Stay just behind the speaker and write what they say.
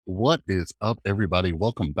What is up, everybody?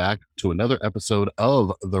 Welcome back to another episode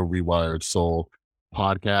of the Rewired Soul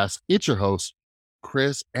podcast. It's your host,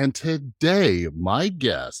 Chris, and today my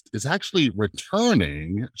guest is actually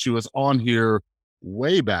returning. She was on here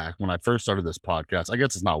way back when I first started this podcast. I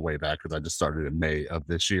guess it's not way back because I just started in May of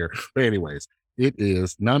this year. But anyways, it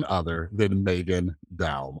is none other than Meghan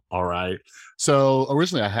Daum. All right. So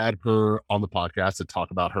originally I had her on the podcast to talk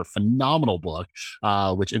about her phenomenal book,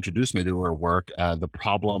 which introduced me to her work, The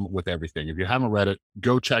Problem with Everything. If you haven't read it,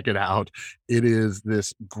 go check it out. It is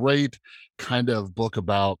this great kind of book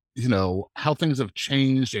about, how things have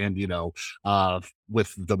changed and,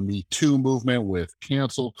 with the Me Too movement, with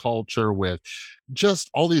cancel culture, with just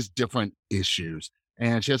all these different issues.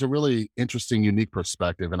 And she has a really interesting, unique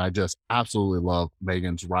perspective. And I just absolutely love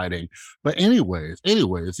Meghan's writing. But anyways,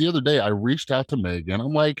 the other day I reached out to Meghan.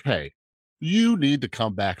 I'm like, hey, you need to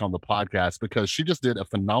come back on the podcast because she just did a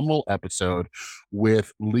phenomenal episode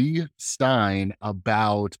with Lee Stein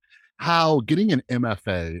about how getting an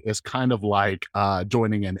MFA is kind of like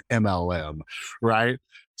joining an MLM, right?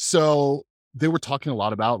 So they were talking a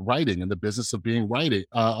lot about writing and the business of being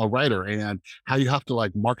a writer and how you have to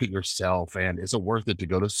like market yourself and is it worth it to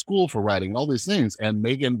go to school for writing and all these things. And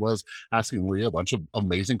Meghan was asking Lee a bunch of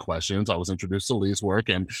amazing questions. I was introduced to Lee's work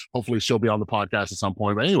and hopefully she'll be on the podcast at some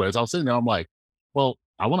point. But anyways, I was sitting there, I'm like, well,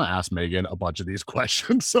 I want to ask Meghan a bunch of these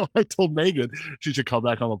questions. So I told Meghan she should come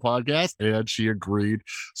back on the podcast and she agreed.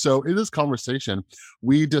 So in this conversation,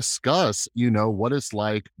 we discuss, what it's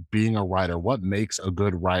like being a writer, what makes a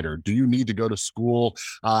good writer. Do you need to go to school?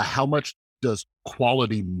 How much does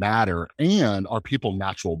quality matter? And are people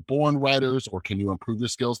natural born writers or can you improve your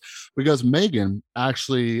skills? Because Meghan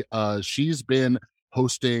actually, she's been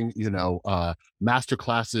hosting, master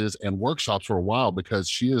classes and workshops for a while because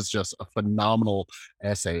she is just a phenomenal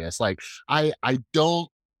essayist. Like I don't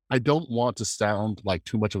want to sound like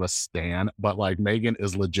too much of a stan, but like Meghan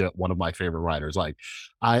is legit one of my favorite writers. Like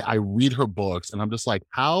I read her books and I'm just like,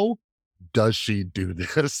 how does she do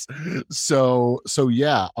this? So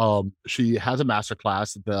yeah, she has a master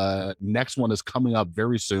class. The next one is coming up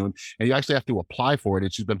very soon, and you actually have to apply for it.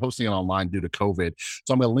 And she's been hosting it online due to COVID.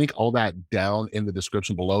 So I'm going to link all that down in the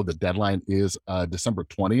description below. The deadline is December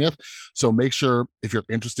 20th. So make sure if you're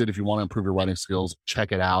interested, if you want to improve your writing skills,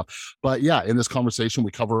 check it out. But yeah, in this conversation,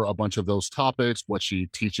 we cover a bunch of those topics, what she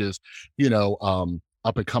teaches,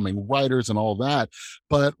 up and coming writers and all that.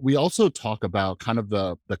 But we also talk about kind of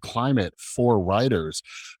the climate for writers,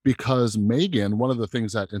 because Meghan, one of the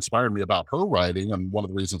things that inspired me about her writing, and one of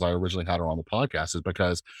the reasons I originally had her on the podcast is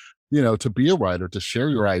because, to be a writer, to share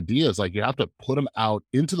your ideas, like you have to put them out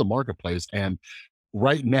into the marketplace. And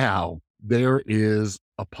right now, there is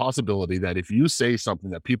a possibility that if you say something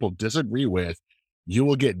that people disagree with, you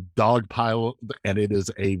will get dogpiled, and it is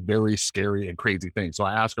a very scary and crazy thing. So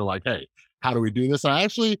I asked her, like, hey, how do we do this? And I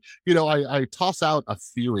actually, I toss out a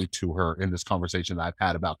theory to her in this conversation that I've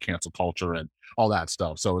had about cancel culture and all that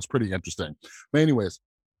stuff. So it's pretty interesting. But anyways,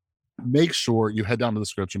 make sure you head down to the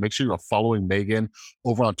description. Make sure you're following Meghan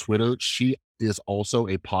over on Twitter. She is also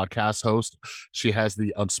a podcast host. She has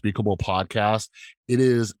the Unspeakable podcast. It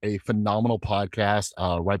is a phenomenal podcast.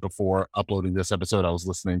 Right before uploading this episode, I was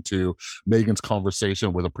listening to Meghan's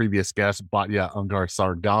conversation with a previous guest, Batya Ungar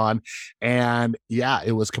Sargon. And yeah,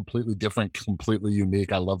 it was completely different, completely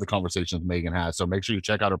unique. I love the conversations Meghan has. So make sure you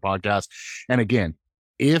check out her podcast. And again,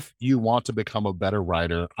 if you want to become a better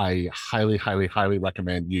writer, I highly, highly, highly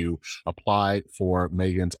recommend you apply for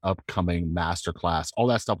Meghan's upcoming masterclass. All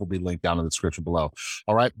that stuff will be linked down in the description below.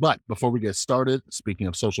 All right. But before we get started, speaking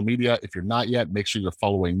of social media, if you're not yet, make sure you're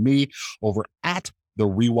following me over at The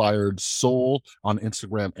Rewired Soul on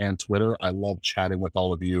Instagram and Twitter. I love chatting with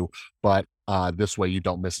all of you, but this way you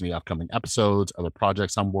don't miss any upcoming episodes, other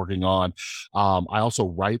projects I'm working on. I also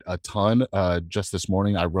write a ton. Just this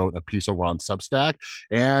morning, I wrote a piece over on Substack,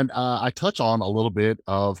 and I touch on a little bit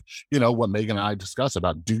of, what Meghan and I discuss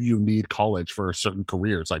about, do you need college for certain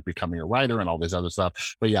careers, like becoming a writer and all this other stuff.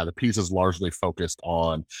 But yeah, the piece is largely focused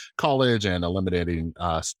on college and eliminating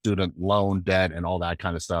student loan debt and all that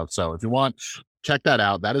kind of stuff. So if you want, check that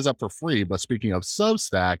out. That is up for free. But speaking of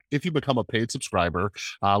Substack, if you become a paid subscriber,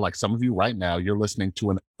 like some of you right now, you're listening to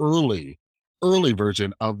an early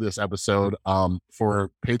version of this episode. For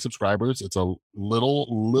paid subscribers, it's a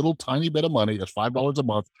little tiny bit of money. It's $5 a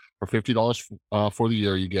month or $50 for the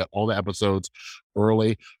year. You get all the episodes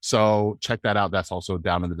early. So check that out. That's also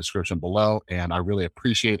down in the description below. And I really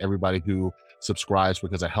appreciate everybody who subscribes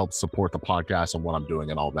because it helps support the podcast and what I'm doing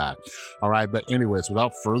and all that. All right. But anyways,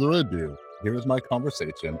 without further ado, here is my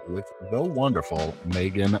conversation with the wonderful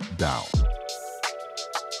Meghan Daum.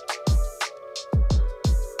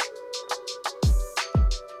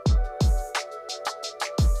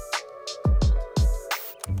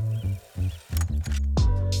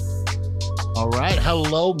 All right.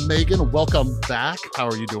 Hello, Megan. Welcome back. How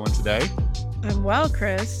are you doing today? I'm well,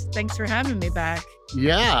 Chris. Thanks for having me back.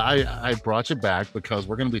 Yeah, I brought you back because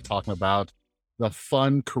we're going to be talking about the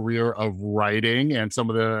fun career of writing and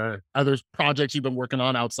some of the other projects you've been working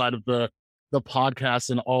on outside of the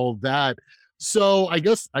podcast and all that. So I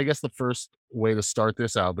guess the first way to start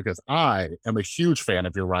this out, because I am a huge fan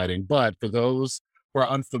of your writing, but for those who are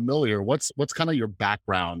unfamiliar, what's kind of your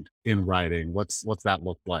background in writing? What's that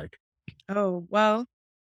look like? Oh, well,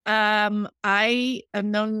 I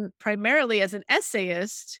am known primarily as an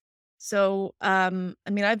essayist. So,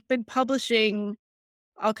 I've been publishing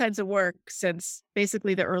all kinds of work since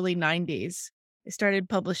basically the early 90s. I started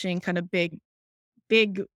publishing kind of big,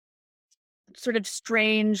 sort of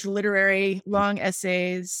strange literary long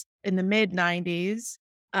essays in the mid 90s.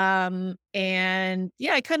 And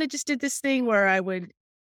yeah, I kind of just did this thing where I would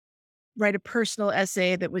write a personal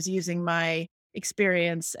essay that was using my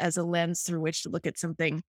experience as a lens through which to look at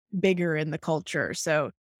something bigger in the culture. So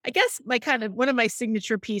I guess my kind of one of my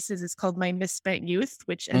signature pieces is called My Misspent Youth,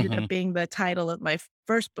 which ended up Hmm. being the title of my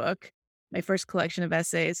first book, my first collection of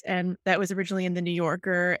essays. And that was originally in the New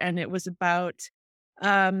Yorker. And it was about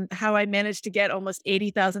how I managed to get almost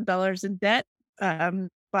 $80,000 in debt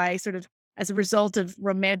by sort of as a result of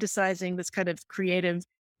romanticizing this kind of creative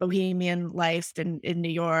bohemian life in New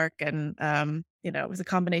York. And, it was a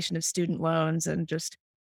combination of student loans and just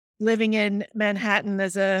living in Manhattan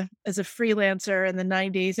as a freelancer in the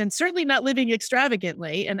 90s, and certainly not living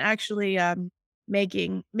extravagantly, and actually,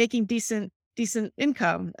 making decent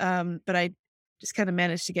income. But I just kind of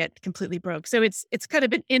managed to get completely broke. So it's kind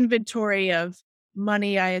of an inventory of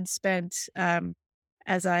money I had spent,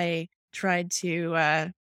 as I tried to, uh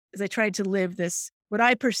as I tried to live this what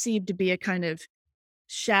I perceived to be a kind of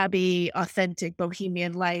shabby, authentic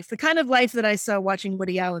bohemian life, the kind of life that I saw watching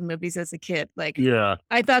Woody Allen movies as a kid. Like, Yeah.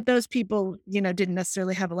 I thought those people, didn't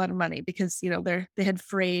necessarily have a lot of money because, they had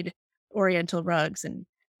frayed oriental rugs and,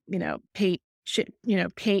 paint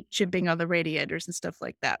chipping on the radiators and stuff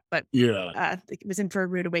like that. But Yeah. it was in for a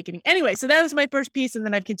rude awakening. Anyway, so that was my first piece, and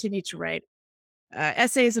then I've continued to write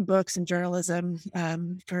essays and books and journalism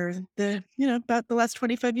for about the last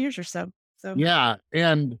 25 years or so. So Yeah,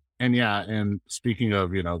 and speaking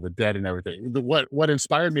of, the dead and everything, what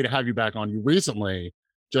inspired me to have you back on, you recently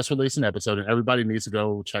just released an episode, and everybody needs to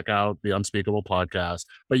go check out the Unspeakable podcast.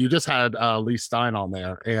 But you just had Lee Stein on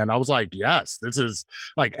there, and I was like, yes, this is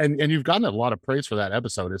like, and you've gotten a lot of praise for that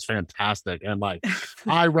episode. It's fantastic. And like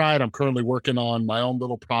I write, I'm currently working on my own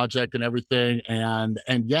little project and everything. And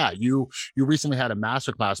yeah, you recently had a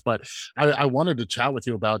masterclass, but I wanted to chat with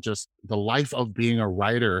you about just the life of being a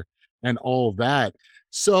writer and all that.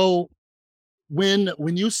 So when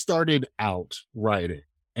you started out writing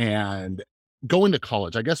and going to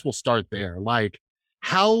college, I guess we'll start there. Like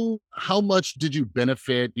how much did you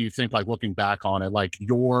benefit, do you think, like looking back on it, like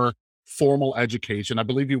your formal education? I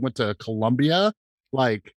believe you went to Columbia.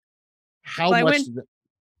 Like how well, I much went did it, go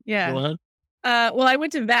yeah. ahead. Well, I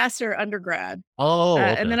went to Vassar undergrad, Oh,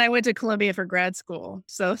 and okay. then I went to Columbia for grad school.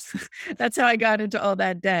 So that's how I got into all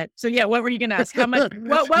that debt. So yeah, what were you gonna ask? How much?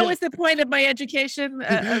 What Yeah. was the point of my education?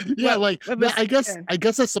 Yeah, like What that, was? I guess Yeah. I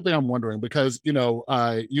guess that's something I'm wondering because you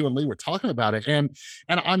and Lee were talking about it, and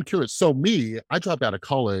I'm curious. So me, I dropped out of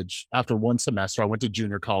college after one semester. I went to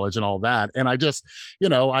junior college and all that, and I just,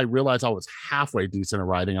 I realized I was halfway decent at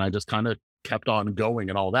writing, and I just kind of kept on going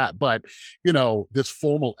and all that. But this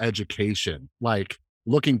formal education, like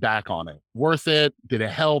looking back on it, worth it? Did it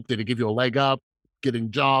help? Did it give you a leg up, getting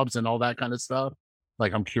jobs and all that kind of stuff?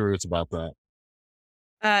 Like I'm curious about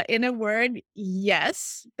that. In a word,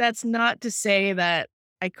 yes. That's not to say that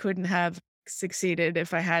I couldn't have succeeded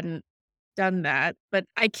if I hadn't done that, but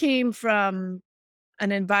I came from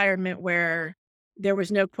an environment where there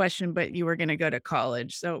was no question but you were gonna go to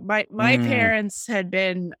college. So my Mm, parents had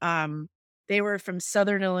been, they were from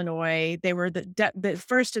Southern Illinois. They were the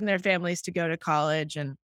first in their families to go to college,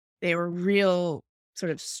 and they were real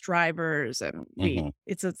sort of strivers, and we mhm.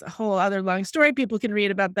 it's a whole other long story. People can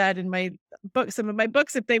read about that in my book some of my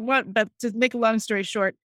books if they want, but to make a long story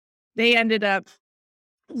short, they ended up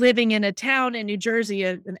living in a town in New Jersey,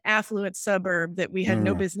 an affluent suburb that we had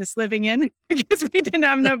no Mm. business living in because we didn't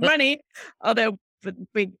have enough money. Although, but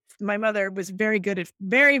my mother was very good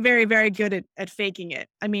at faking it.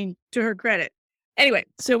 I mean, to her credit. Anyway,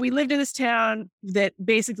 so we lived in this town that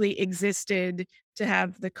basically existed to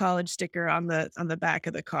have the college sticker on the back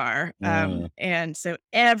of the car. Mm. And so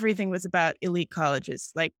everything was about elite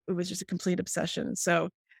colleges. Like it was just a complete obsession. So,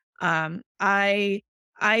 um, I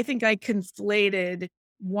I think I conflated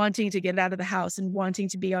wanting to get out of the house and wanting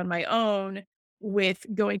to be on my own with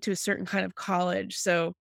going to a certain kind of college.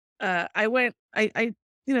 So,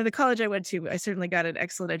 the college I went to, I certainly got an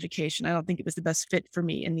excellent education. I don't think it was the best fit for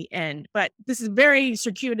me in the end, but this is a very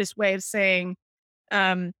circuitous way of saying,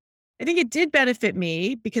 um, I think it did benefit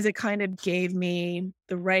me because it kind of gave me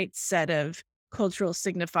the right set of cultural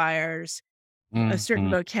signifiers, a certain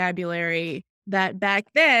Mhm, vocabulary that back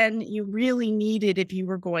then you really needed if you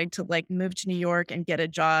were going to like move to New York and get a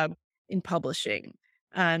job in publishing.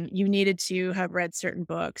 You needed to have read certain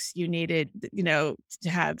books. You needed, to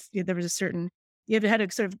have, there was a certain, you had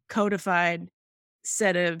a sort of codified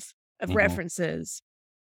set of mhm. references.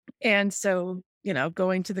 And so,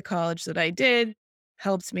 going to the college that I did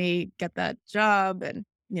helped me get that job and,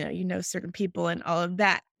 certain people and all of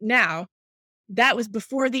that. Now, that was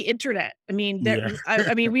before the internet. I mean, Yeah.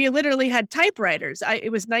 we literally had typewriters.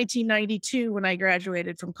 It was 1992 when I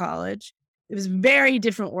graduated from college. It was very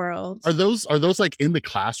different world. Are those, like, in the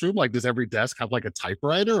classroom? Like, does every desk have, like, a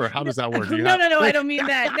typewriter, or how No, does that work? Do you no, have no, no, I like don't mean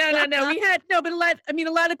that. No, no, no. We had no, but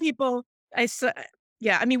a lot of people I saw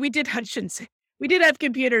yeah, I mean, we did I shouldn't say we did have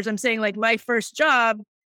computers. I'm saying like my first job,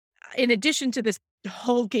 in addition to this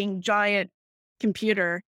hulking giant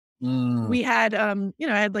computer, Mm, we had, I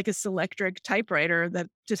had like a Selectric typewriter that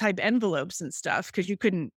to type envelopes and stuff because you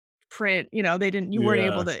couldn't print, you weren't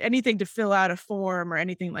able yeah. to anything to fill out a form or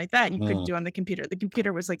anything like that. You couldn't Mm, do on the computer. The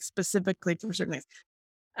computer was like specifically for certain things.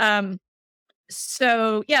 Um,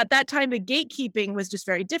 so yeah, at that time, the gatekeeping was just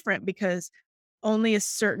very different because only a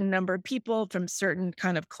certain number of people from certain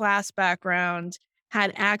kind of class background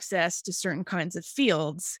had access to certain kinds of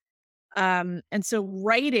fields. And so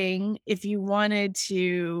writing, if you wanted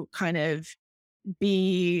to kind of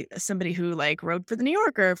be somebody who like wrote for the New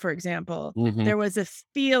Yorker, for example, mhm, there was a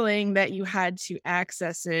feeling that you had to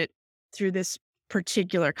access it through this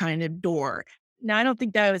particular kind of door. Now, I don't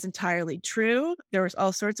think that was entirely true. There was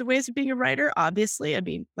all sorts of ways of being a writer, obviously. I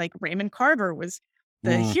mean, like Raymond Carver was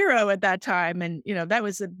the mm, hero at that time. And, that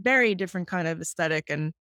was a very different kind of aesthetic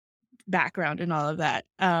and background and all of that.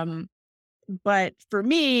 But for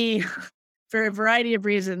me, for a variety of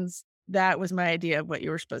reasons, that was my idea of what you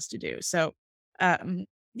were supposed to do. So, um,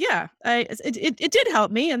 yeah, it did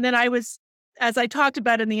help me. And then as I talked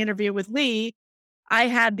about in the interview with Lee, I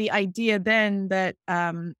had the idea then that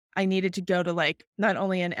I needed to go to like not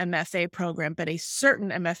only an MFA program, but a certain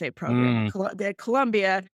MFA program mm, at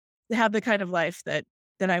Columbia to have the kind of life that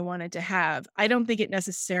I wanted to have. I don't think it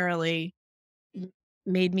necessarily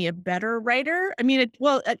made me a better writer. I mean,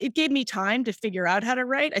 it gave me time to figure out how to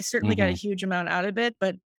write. I certainly got a mhm. huge amount out of it,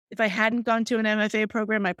 but if I hadn't gone to an MFA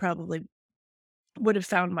program, I probably would have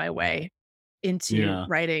found my way into Yeah.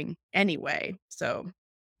 writing anyway. So,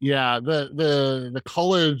 Yeah, the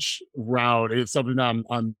college route is something that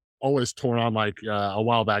I'm always torn on. Like a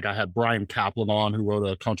while back, I had Brian Kaplan on, who wrote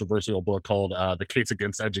a controversial book called "The Case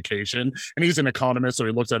Against Education," and he's an economist, so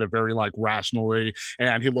he looks at it very like rationally,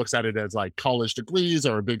 and he looks at it as like college degrees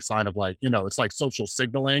are a big sign of like it's like social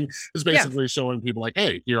signaling. It's yeah, basically showing people like,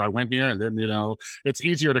 hey, here I went here, and then it's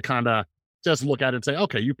easier to kind of just look at it and say,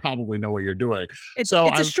 okay, you probably know what you're doing. So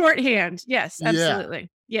it's a I shorthand. Yes, yeah, absolutely.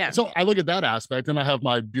 Yeah. so I look at that aspect, and I have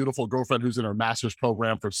my beautiful girlfriend who's in her master's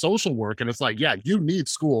program for social work. And it's like, yeah, you need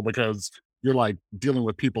school because you're like dealing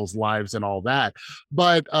with people's lives and all that.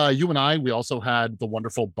 But you and I, we also had the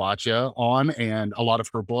wonderful Batya on, and a lot of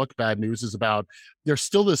her book, Bad News, is about there's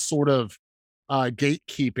still this sort of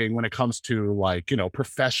gatekeeping when it comes to like,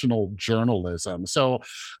 professional journalism. So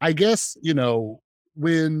I guess,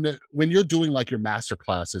 when you're doing like your master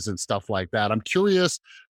classes and stuff like that, I'm curious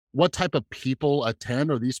what type of people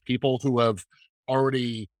attend? Are these people who have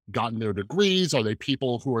already gotten their degrees? Are they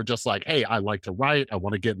people who are just like, hey, I like to write, I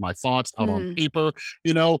want to get my thoughts out on Mm. paper?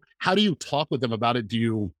 How do you talk with them about it? Do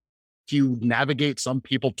you navigate some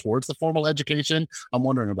people towards the formal education? I'm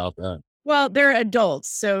wondering about that. Well, they're adults.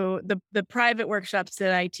 So the private workshops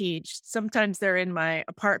that I teach, sometimes they're in my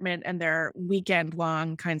apartment and they're weekend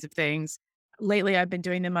long kinds of things. Lately, I've been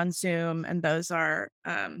doing them on Zoom, and those are,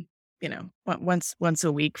 once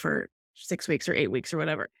a week for 6 weeks or 8 weeks or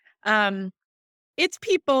whatever. Um, it's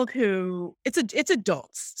people who it's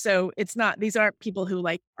adults. So it's not these aren't people who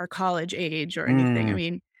like are college age or anything. I Mm,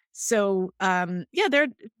 mean, so yeah, there are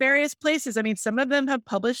various places. I mean, some of them have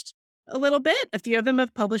published a little bit. A few of them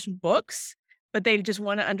have published books, but they just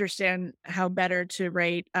want to understand how better to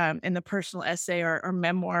write in the personal essay or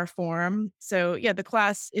memoir form. So yeah, the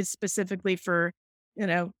class is specifically for,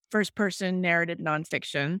 first person narrated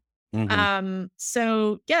nonfiction. mhm,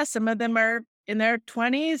 So yeah, some of them are in their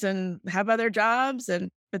 20s and have other jobs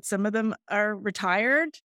but some of them are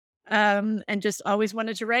retired and just always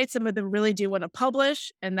wanted to write. Some of them really do want to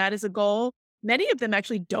publish, and that is a goal. Many of them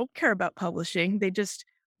actually don't care about publishing. They just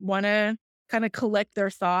want to kind of collect their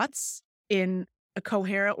thoughts in a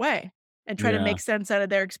coherent way and try to Yeah. make sense out of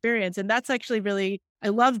their experience. And that's actually really, I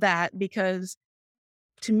love that because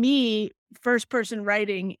to me, first person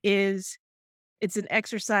writing it's an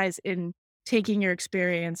exercise in taking your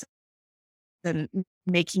experience and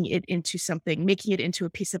making it into something, making it into a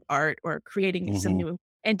piece of art or creating some Hmm. new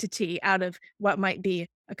entity out of what might be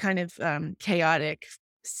a kind of chaotic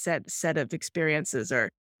set of experiences or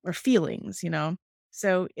feelings, you know?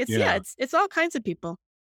 So it's yeah, Yeah. it's all kinds of people.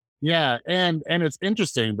 Yeah, and it's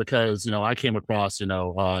interesting because, I came across,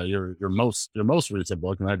 your most recent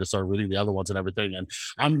book, and I just started reading the other ones and everything. And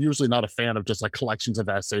I'm usually not a fan of just like collections of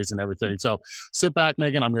essays and everything. So sit back,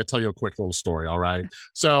 Megan. I'm going to tell you a quick little story. All right.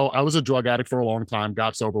 So I was a drug addict for a long time,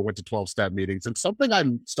 got sober, went to 12-step meetings, and something I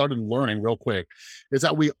started learning real quick is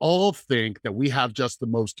that we all think that we have just the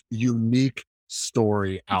most unique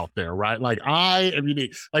story out there, right? Like I am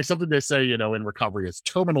unique, like something they say, in recovery is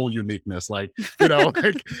terminal uniqueness. Like,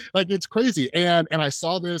 like it's crazy. And I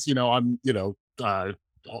saw this, I'm,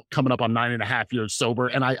 coming up on 9.5 years sober.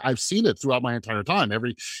 And I've seen it throughout my entire time.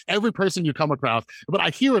 Every person you come across, but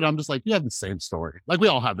I hear it, I'm just like, you have the same story. Like we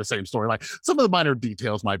all have the same story. Like some of the minor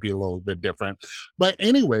details might be a little bit different. But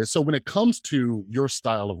anyway, so when it comes to your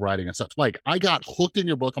style of writing and such, like I got hooked in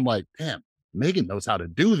your book. I'm like, damn, Megan knows how to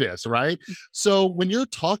do this, right? So when you're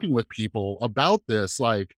talking with people about this,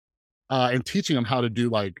 like, and teaching them how to do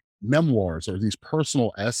like memoirs or these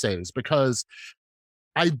personal essays, because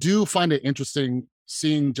I do find it interesting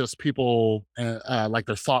seeing just people like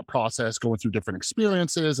their thought process going through different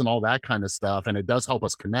experiences and all that kind of stuff, and it does help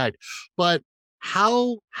us connect. But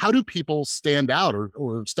how do people stand out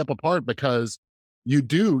or step apart? Because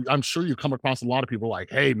I'm sure you come across a lot of people like,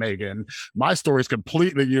 hey, Megan, my story is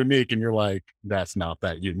completely unique, and you're like, that's not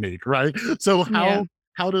that unique, right? So Yeah,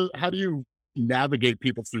 how do you navigate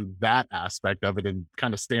people through that aspect of it and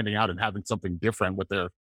kind of standing out and having something different with their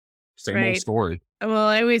same old right. story? Well,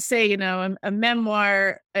 I always say, a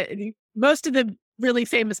memoir, most of the really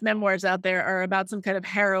famous memoirs out there are about some kind of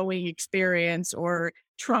harrowing experience or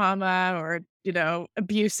trauma or,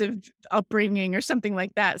 abusive upbringing or something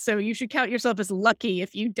like that. So you should count yourself as lucky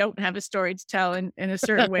if you don't have a story to tell in a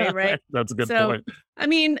certain way, right? That's a good So, point. I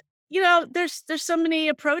mean, there's so many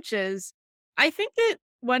approaches. I think that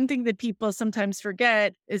one thing that people sometimes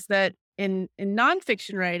forget is that in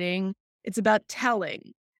nonfiction writing, it's about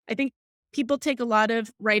telling. I think people take a lot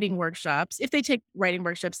of writing workshops. If they take writing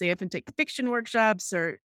workshops, they often take fiction workshops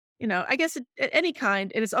or, I guess any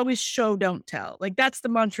kind. And it's always show, don't tell. Like that's the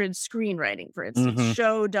mantra in screenwriting, for instance Mhm,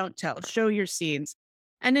 show, don't tell, show your scenes.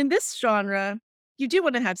 And in this genre, you do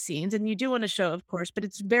want to have scenes and you do want to show, of course, but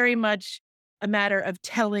it's very much a matter of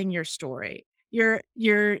telling your story. You're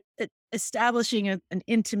establishing an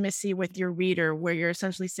intimacy with your reader where you're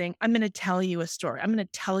essentially saying, I'm going to tell you a story. I'm going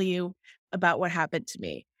to tell you about what happened to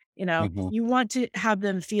me. mhm, You want to have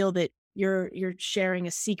them feel that you're sharing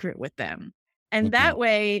a secret with them. And mhm, that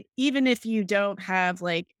way, even if you don't have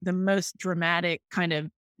like the most dramatic kind of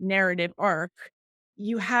narrative arc,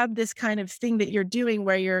 you have this kind of thing that you're doing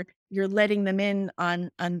where you're letting them in on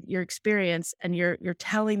your experience and you're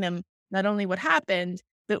telling them not only what happened,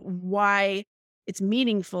 but why it's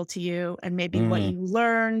meaningful to you and maybe what mm, you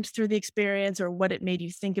learned through the experience or what it made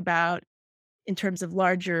you think about in terms of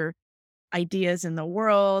larger ideas in the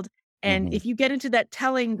world. And mhm. if you get into that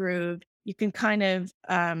telling groove, you can kind of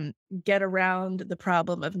get around the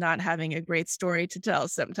problem of not having a great story to tell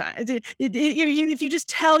sometimes. If you just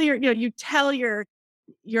tell you tell your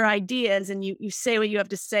ideas and you say what you have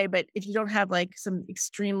to say, but if you don't have like some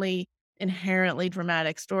extremely inherently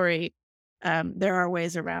dramatic story, there are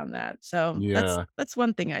ways around that. So Yeah. that's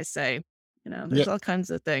one thing I say. Yeah. There's all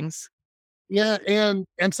kinds of things. Yeah, and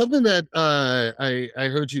something that, I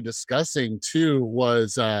heard you discussing too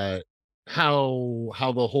was,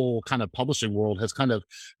 how the whole kind of publishing world has kind of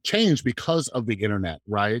changed because of the internet,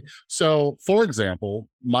 right? So, for example,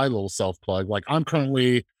 my little self plug, like I'm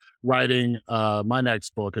currently writing, my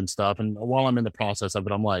next book and stuff, and while I'm in the process of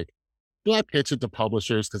it, I'm like, do I pitch it to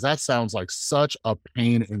publishers? Because that sounds like such a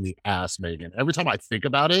pain in the ass, Megan. Every time I think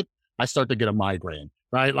about it, I start to get a migraine,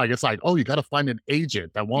 right? Like it's like, oh, you got to find an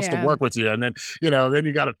agent that wants to Yeah. work with you. And then, then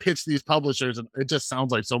you got to pitch these publishers. And it just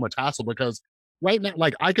sounds like so much hassle because right now,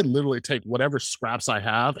 like I could literally take whatever scraps I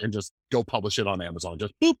have and just go publish it on Amazon.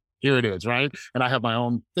 Just boop, here it is, right? And I have my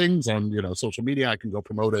own things on, social media. I can go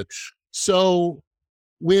promote it. So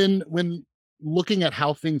when looking at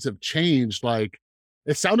how things have changed, like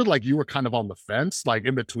it sounded like you were kind of on the fence, like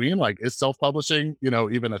in between, like is self-publishing,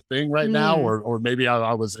 even a thing right now, Mm. or maybe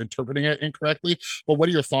I was interpreting it incorrectly. But what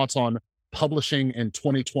are your thoughts on publishing in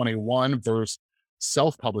 2021 versus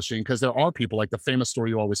self-publishing, because there are people, like the famous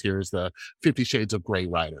story you always hear is the 50 Shades of Grey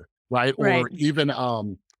writer, right? Right. Or even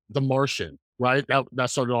The Martian, right? That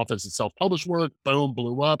started off as a self-published work, boom,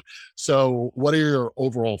 blew up. So what are your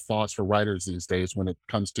overall thoughts for writers these days when it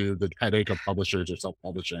comes to the headache of publishers or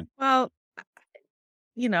self-publishing? Well,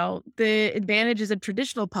 the advantages of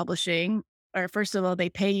traditional publishing are, first of all, they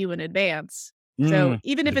pay you in advance. So Mm,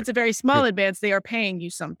 even if it's a very small advance, they are paying you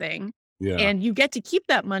something. yeah. And you get to keep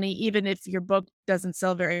that money even if your book doesn't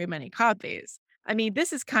sell very many copies. I mean,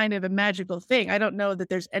 this is kind of a magical thing. I don't know that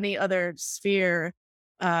there's any other sphere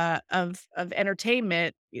of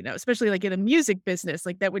entertainment, especially like in a music business,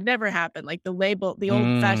 like that would never happen. Like the label, the old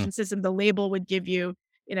Mm, fashioned system, the label would give you,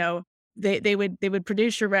 you know, they would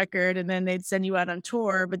produce your record and then they'd send you out on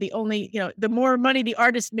tour. But the more money the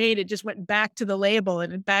artist made, it just went back to the label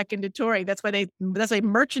and back into touring. That's why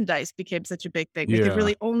merchandise became such a big thing. They could yeah.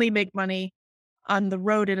 really only make money on the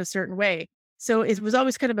road in a certain way. So it was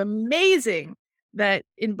always kind of amazing that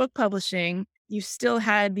in book publishing, you still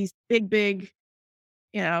had these big,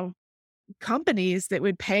 you know, companies that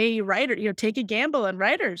would pay take a gamble on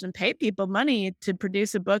writers and pay people money to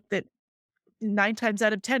produce a book that 9 times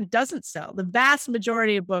out of 10 doesn't sell. The vast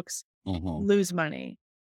majority of books Mhm. lose money.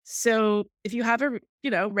 So if you have a,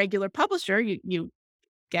 regular publisher, you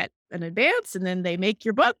get an advance and then they make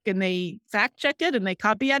your book and they fact check it and they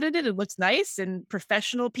copy edit it. It looks nice and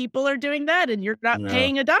professional people are doing that and you're not Yeah.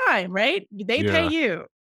 paying a dime, right? They pay Yeah. you.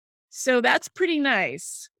 So that's pretty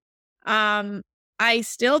nice. Um, I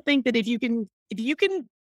still think that if you can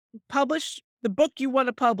publish the book you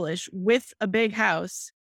wanna publish with a big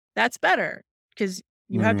house, that's better because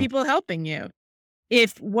you have Mhm. people helping you.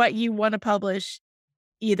 If what you wanna publish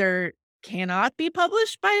either cannot be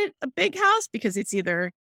published by a big house because it's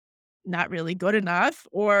either not really good enough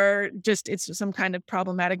or just it's some kind of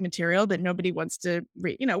problematic material that nobody wants to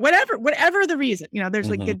read, whatever the reason. There's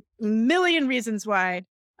like Mhm. a million reasons why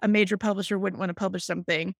a major publisher wouldn't want to publish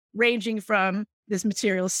something, ranging from this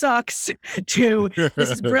material sucks to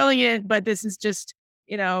this is brilliant, but this is just,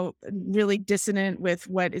 really dissonant with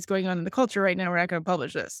what is going on in the culture right now. We're not going to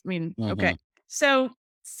publish this. I mean, okay. Mhm. So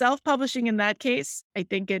self-publishing in that case, I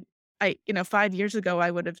think 5 years ago,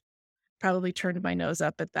 I would have probably turned my nose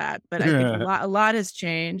up at that, but I think a lot has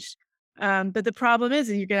changed. But the problem is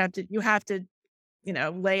you have to,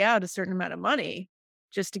 lay out a certain amount of money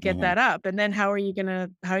just to get Mhm. that up. And then how are you gonna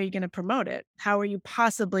promote it? How are you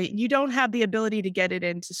don't have the ability to get it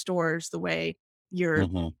into stores the way your,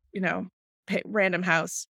 Mhm. you know, Random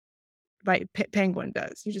House by Penguin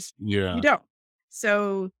does. You Yeah. don't.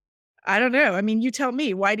 So I don't know. I mean, you tell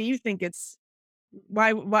me, why do you think it's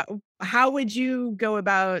why how would you go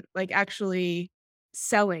about, like, actually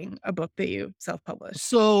selling a book that you self-published?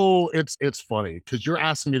 So it's funny because you're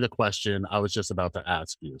asking me the question I was just about to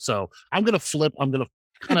ask you. So I'm gonna flip. I'm gonna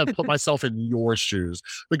kind of put myself in your shoes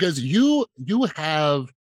because you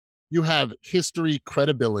have history,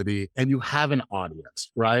 credibility, and you have an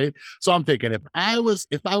audience, right? So I'm thinking if I was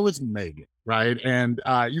Megan, right, and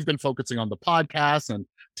you've been focusing on the podcast and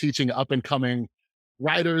teaching up and coming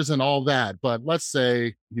writers and all that, but let's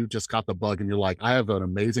say you just got the bug and you're like, I have an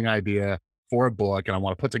amazing idea for a book and I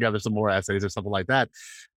want to put together some more essays or something like that.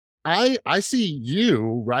 I see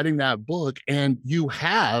you writing that book and you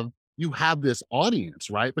have this audience,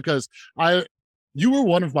 right? Because I you were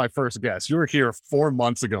one of my first guests. You were here 4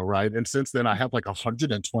 months ago, right? And since then I have like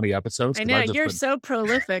 120 episodes I because know, I've just you're been so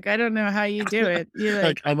prolific. I don't know how you do it. You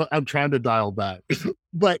like like I'm trying to dial back.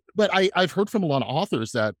 But I've heard from a lot of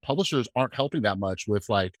authors that publishers aren't helping that much with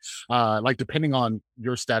like depending on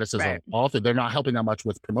your status as an Right. author, they're not helping that much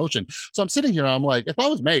with promotion. So I'm sitting here, I'm like, if I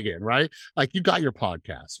was Megan, right? Like you got your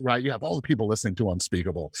podcast, right? You have all the people listening to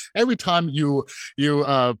Unspeakable. Every time you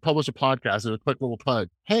publish a podcast, there's a quick little plug.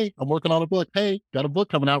 Hey, I'm working on a book. Hey, got a book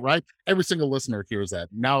coming out, right? Every single listener hears that.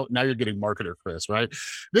 Now you're getting marketer Chris, right?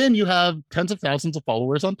 Then you have tens of thousands of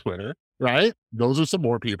followers on Twitter, right? Those are some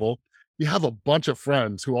more people. You have a bunch of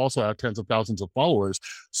friends who also have tens of thousands of followers.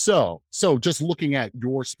 So just looking at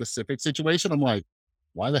your specific situation, I'm like,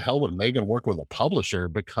 why the hell would Megan work with a publisher?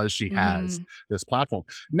 Because she has Mhm. this platform.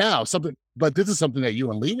 But this is something that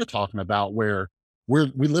you and Lee were talking about where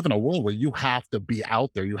we live in a world where you have to be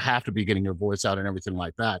out there, you have to be getting your voice out and everything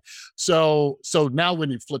like that. So now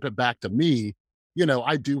when you flip it back to me,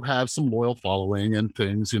 I do have some loyal following and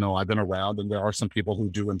things, I've been around and there are some people who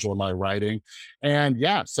do enjoy my writing. And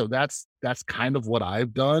yeah, so that's kind of what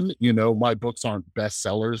I've done. My books aren't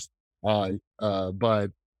bestsellers,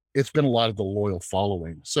 but it's been a lot of the loyal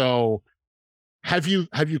following. So have you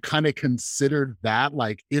kind of considered that,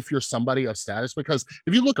 like if you're somebody of status? Because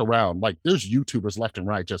if you look around, like there's YouTubers left and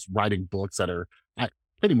right just writing books that are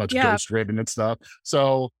pretty much Yeah. ghost written and stuff.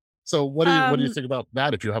 So what do you Um, think about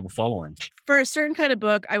that if you have a following? for a certain kind of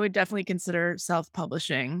book, I would definitely consider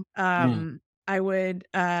self-publishing. Mm, I would,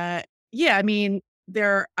 yeah, I mean,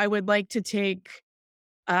 I would like to take,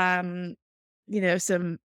 um,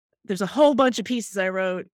 some there's a whole bunch of pieces I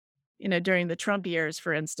wrote, during the Trump years,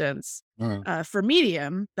 for instance, mm, for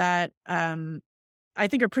Medium that, I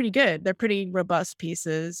think are pretty good. They're pretty robust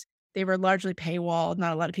pieces. They were largely paywalled.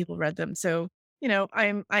 Not a lot of people read them. So,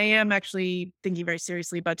 I am actually thinking very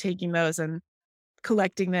seriously about taking those and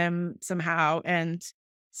collecting them somehow and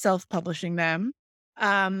self-publishing them.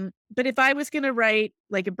 But if I was going to write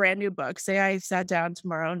like a brand new book, say I sat down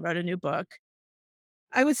tomorrow and wrote a new book,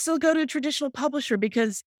 I would still go to a traditional publisher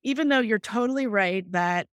because even though you're totally right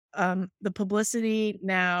that the publicity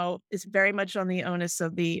now is very much on the onus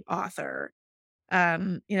of the author.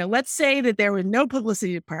 Let's say that there were no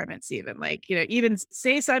publicity departments even, like, even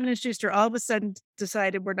say Simon and Schuster all of a sudden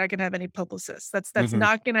decided we're not gonna have any publicists. That's hmm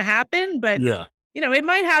not gonna happen, but, Yeah. it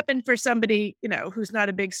might happen for somebody, who's not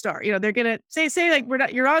a big star. They're gonna say like, "We're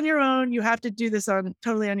not you're on your own, you have to do this on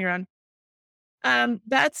totally on your own."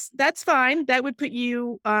 That's fine. That would put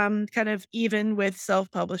you, kind of even with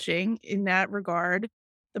self-publishing in that regard.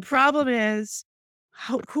 The problem is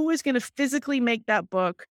who is gonna physically make that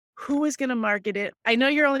book? Who is gonna market it? I know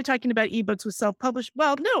you're only talking about ebooks with self-publish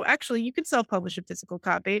well, no, actually, you can self-publish a physical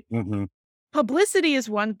copy. hmm Publicity is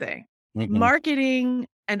one thing. hmm Marketing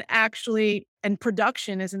and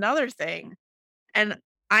production is another thing. And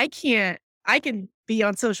I can be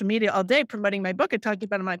on social media all day promoting my book and talking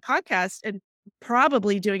about it on my podcast and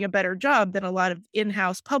probably doing a better job than a lot of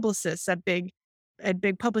in-house publicists at big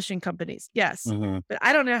publishing companies. Yes. hmm But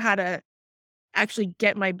I don't know how to actually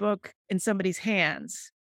get my book in somebody's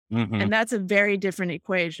hands. hmm And that's a very different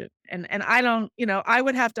equation. And I don't, I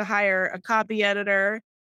would have to hire a copy editor,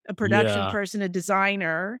 a production Yeah. person, a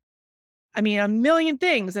designer. I mean, a million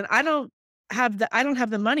things. And I don't have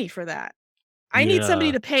the money for that. I need somebody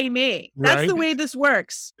Yeah. to pay me. That's Right. the way this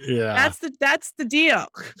works. Yeah. That's the deal.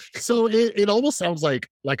 So it almost sounds like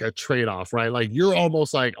a trade-off, right? Like you're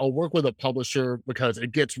almost like, I'll work with a publisher because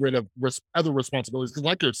it gets rid of other responsibilities. Because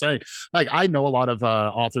like you're saying, like I know a lot of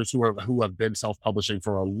authors who have been self-publishing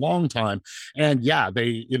for a long time. And yeah,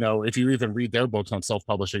 if you even read their books on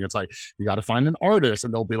self-publishing, it's like you got to find an artist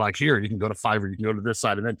and they'll be like, here, you can go to Fiverr, you can go to this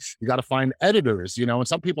side, and then you got to find editors, and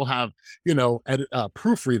some people have,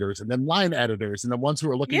 proofreaders and then line editors and the ones who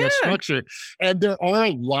are looking at Yeah. structure. And there are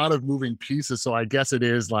a lot of moving pieces. So I guess it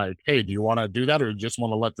is like, hey, do you want to do that or you just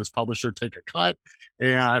want to let this publisher take a cut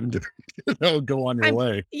and go on your I'm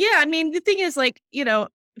way? yeah, I mean, the thing is like,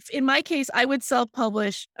 in my case, I would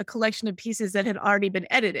self-publish a collection of pieces that had already been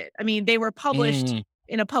edited. I mean, they were published Mm,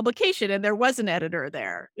 in a publication and there was an editor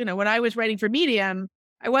there. When I was writing for Medium,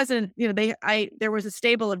 I wasn't, there was a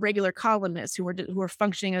stable of regular columnists who were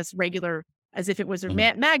functioning as if it was a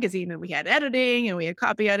mhm, magazine, and we had editing and we had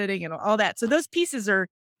copy editing and all that. So those pieces are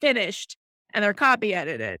finished and they're copy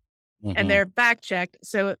edited and mhm, they're fact checked.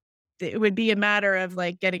 So it would be a matter of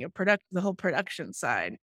like getting the whole production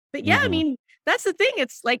side. But yeah, I mhm. mean, that's the thing.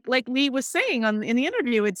 It's like Lee was saying in the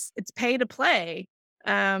interview, it's pay to play.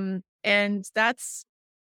 And that's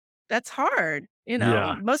hard.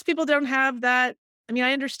 Yeah. Most people don't have that. I mean,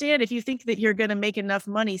 I understand if you think that you're going to make enough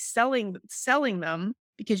money selling them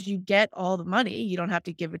because you get all the money, you don't have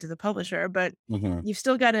to give it to the publisher, but Mhm, you've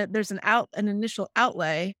still got to there's an initial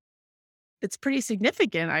outlay that's pretty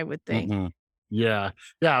significant, I would think. mhm. Yeah.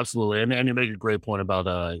 Yeah, absolutely. And you make a great point about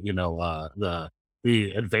the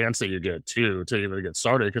advance that you get too to even get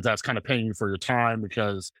started because that's kind of paying you for your time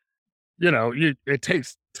because it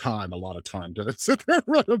takes time, a lot of time to sit there and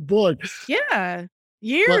write a book. Yeah, But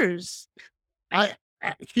years. I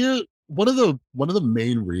here one of the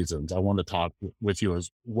main reasons I want to talk with you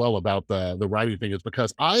as well about the writing thing is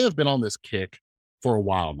because I have been on this kick for a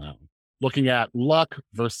while now, looking at luck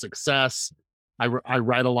versus success. I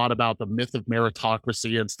write a lot about the myth of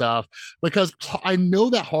meritocracy and stuff because I know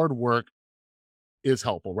that hard work is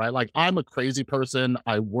helpful, right? Like I'm a crazy person.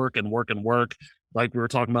 I work and work and work. Like we were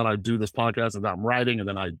talking about, I do this podcast and I'm writing and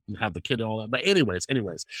then I have the kid and all that. But anyways,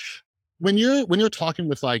 when you're talking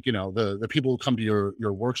with like the people who come to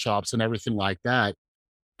your workshops and everything like that,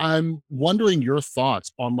 I'm wondering your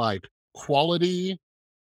thoughts on like quality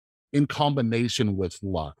in combination with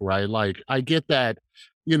luck, right? Like I get that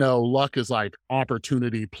luck is like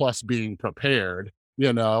opportunity plus being prepared,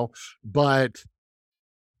 but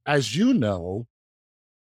as you know,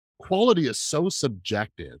 quality is so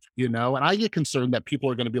subjective, and I get concerned that people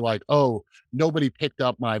are going to be like, oh, nobody picked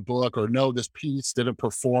up my book, or no, this piece didn't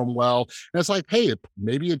perform well. And it's like, hey,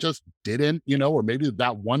 maybe it just didn't, or maybe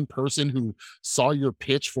that one person who saw your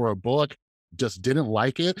pitch for a book just didn't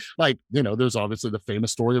like it. Like, there's obviously the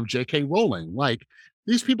famous story of J.K. Rowling. Like,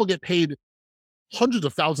 these people get paid hundreds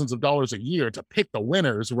of thousands of dollars a year to pick the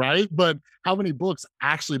winners, right? But how many books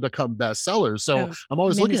actually become bestsellers? So Oh, I'm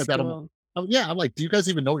always looking at that. minuscule. Yeah, I'm like, do you guys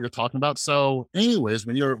even know what you're talking about? So, anyways,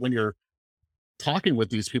 when you're talking with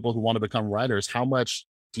these people who want to become writers, how much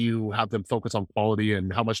do you have them focus on quality,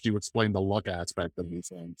 and how much do you explain the luck aspect of these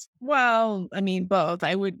things? Well, I mean, both.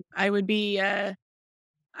 I would be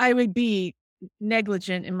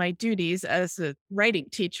negligent in my duties as a writing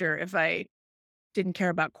teacher if I didn't care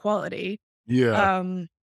about quality. Yeah. Um,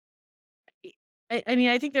 I mean,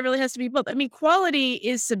 I think there really has to be both. I mean, quality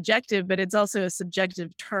is subjective, but it's also a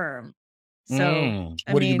subjective term. So,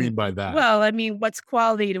 I What do you mean, mean by that? well, I mean, what's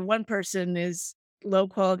quality to one person is low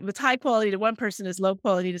quality. What's high quality to one person is low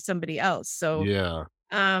quality to somebody else. So, Yeah.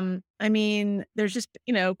 I mean, there's just,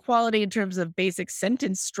 quality in terms of basic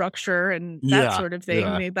sentence structure and that Yeah. sort of thing.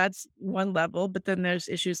 I Yeah. mean, that's one level, but then there's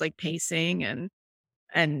issues like pacing and,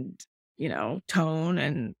 tone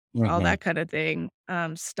and all Hmm. that kind of thing.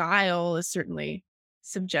 Style is certainly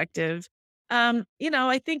subjective.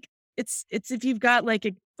 I think it's if you've got like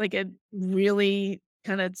a really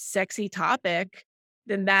kind of sexy topic,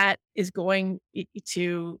 then that is going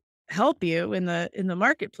to help you in the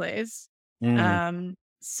marketplace. Mm.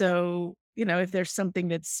 So, if there's something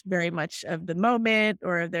that's very much of the moment,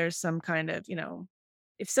 or if there's some kind of,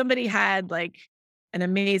 if somebody had like an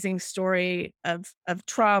amazing story of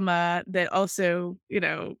trauma that also,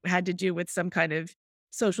 had to do with some kind of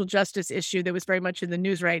social justice issue that was very much in the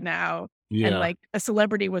news right now, and Yeah. like a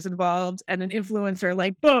celebrity was involved and an influencer,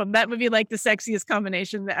 like boom, that would be like the sexiest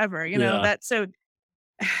combination ever, Yeah. that so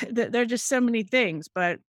there are just so many things,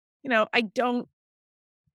 but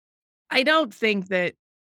I don't think that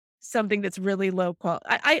something that's really low quality.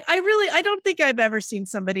 I really I don't think I've ever seen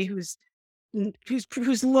somebody who's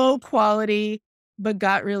low quality, but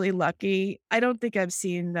got really lucky. I don't think I've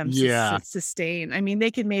seen them Yeah. sustain. I mean,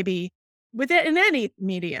 they can maybe with it in any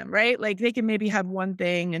medium, right? Like they can maybe have one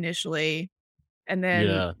thing initially, and then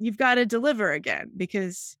Yeah. you've got to deliver again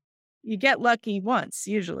because you get lucky once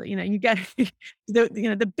usually. You get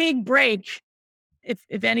the big break.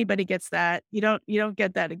 If anybody gets that, you don't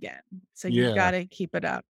get that again. So you've got Yeah. to keep it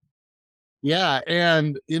up. Yeah,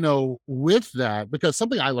 and, with that, because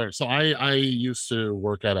something I learned, so I used to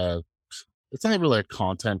work at it's not really a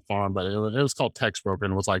content farm, but it was called Text Broker,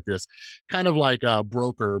 and it was like this kind of like a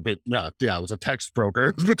broker, but yeah, it was a text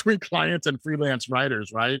broker between clients and freelance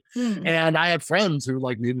writers, right? Hmm. And I had friends who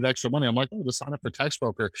like needed extra money. I'm like, oh, just sign up for Text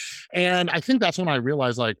Broker. And I think that's when I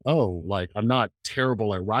realized like, oh, like I'm not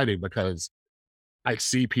terrible at writing, because I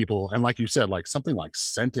see people, and like you said, like something like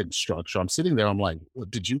sentence structure. I'm sitting there, I'm like, well,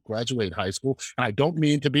 did you graduate high school? And I don't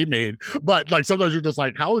mean to be mean, but like sometimes you're just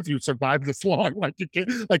like, how have you survived this long? Like you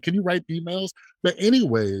can't, like, can you write emails? But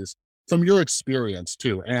anyways, from your experience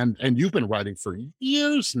too, and you've been writing for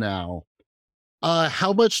years now.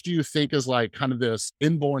 How much do you think is like kind of this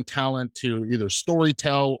inborn talent to either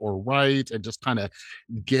storytell or write and just kind of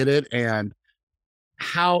get it? And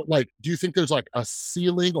how, like, do you think there's like a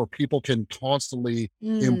ceiling, or people can constantly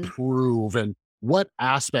Mm, improve, and what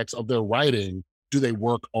aspects of their writing do they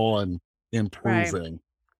work on right. improving?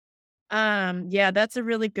 Yeah, that's a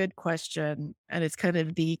really good question. And it's kind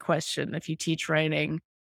of the question if you teach writing.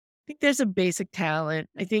 I think there's a basic talent.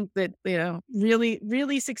 I think that, really,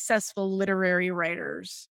 really successful literary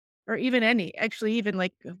writers, or even actually, even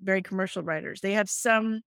like very commercial writers, they have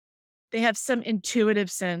some intuitive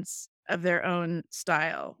sense of their own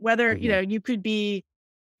style. Whether, Mhm, you could be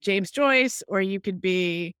James Joyce, or you could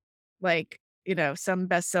be like, some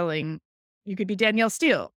best-selling, you could be Danielle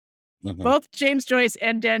Steele. mhm, Both James Joyce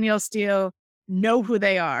and Danielle Steele know who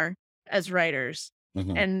they are as writers,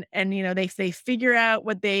 mhm, and they figure out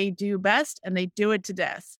what they do best and they do it to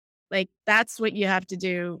death. Like that's what you have to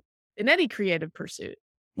do in any creative pursuit.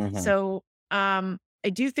 mhm. So, I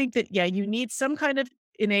do think that yeah, you need some kind of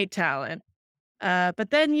innate talent, but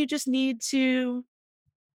then you just need to.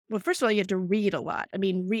 Well, first of all, you have to read a lot. I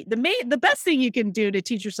mean, the best thing you can do to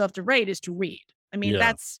teach yourself to write is to read. I mean, Yeah.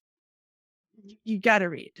 that's you got to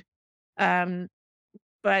read. Um,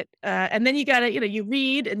 But, and then you gotta, you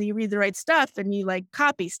read and you read the right stuff and you like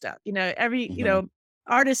copy stuff, Mhm,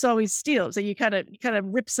 artists always steal. So you kind of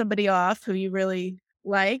rip somebody off who you really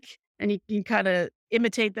like and you kind of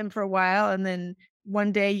imitate them for a while. And then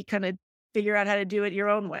one day you kind of figure out how to do it your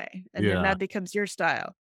own way. And then yeah. that becomes your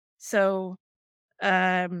style. So,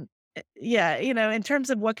 Yeah, in terms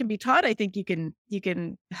of what can be taught, I think you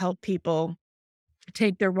can help people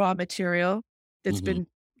take their raw material that's Mhm, been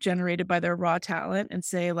generated by their raw talent and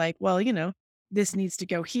say like, well, this needs to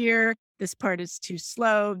go here. This part is too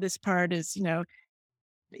slow. This part is,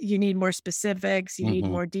 you need more specifics. You need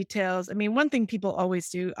mhm, more details. I mean, one thing people always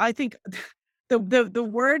do, I think the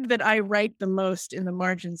word that I write the most in the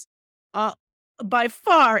margins, uh, by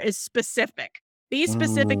far is specific. Be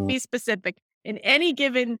specific, mm, be specific. In any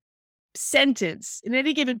given sentence, in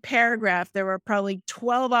any given paragraph, there were probably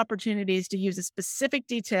 12 opportunities to use a specific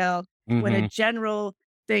detail when a mhm, general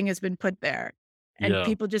thing has been put there. And yeah,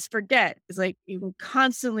 people just forget. It's like you can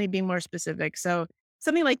constantly be more specific. So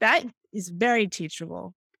something like that is very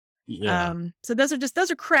teachable. yeah. So those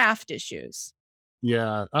are craft issues.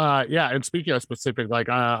 Yeah, yeah, and speaking of specific, like,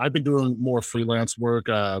 I've been doing more freelance work.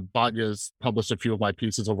 Banya's published a few of my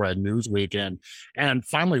pieces over at Newsweek, and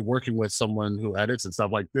finally working with someone who edits and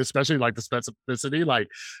stuff like this, especially like the specificity, like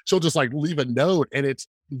she'll just like leave a note, and it's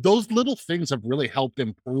those little things have really helped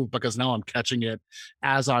improve because now I'm catching it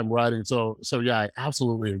as I'm writing. So yeah, I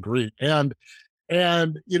absolutely agree. And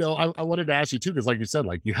I wanted to ask you too, because like you said,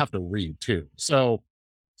 like you have to read too. So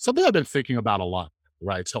something I've been thinking about a lot,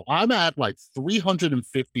 right? So I'm at like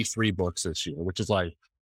 353 books this year, which is like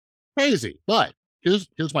crazy. But here's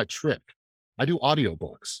my trick. I do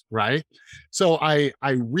audiobooks, right? So I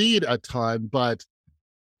read a ton, but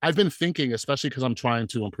I've been thinking, especially because I'm trying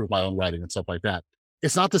to improve my own writing and stuff like that.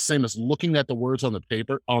 It's not the same as looking at the words on the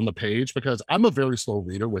paper on the page because I'm a very slow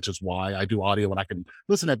reader, which is why I do audio when I can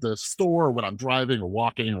listen at the store or when I'm driving or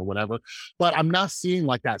walking or whatever. But I'm not seeing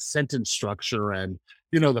like that sentence structure and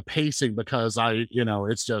the pacing because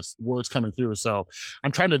it's just words coming through. So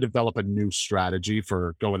I'm trying to develop a new strategy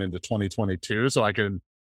for going into 2022 so I can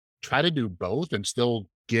try to do both and still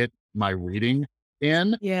get my reading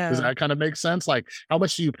in. Does Yeah. that kind of make sense? Like, how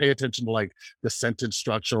much do you pay attention to like the sentence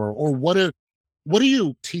structure, or what are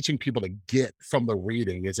you teaching people to get from the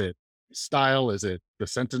reading? Is it style? Is it the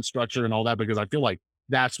sentence structure and all that? Because I feel like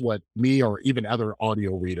that's what me or even other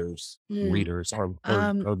audio Mm. readers are are,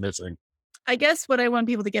 Um, are missing. I guess what I want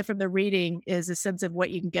people to get from the reading is a sense of what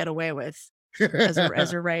you can get away with as a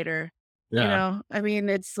writer. Yeah. I mean,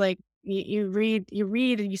 it's like you read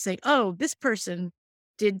and you say, "Oh, this person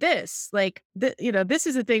did this." Like, this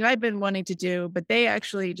is a thing I've been wanting to do, but they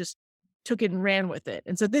actually just took it and ran with it.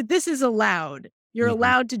 And so this is allowed. You're Mhm.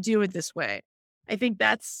 allowed to do it this way. I think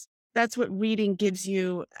that's what reading gives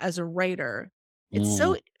you as a writer. It's Mm.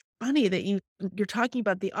 so funny that you're talking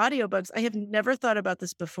about the audiobooks. I have never thought about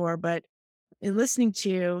this before, but in listening to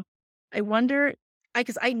you, I wonder,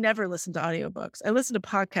 because I never listen to audiobooks. I listen to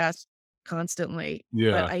podcasts constantly,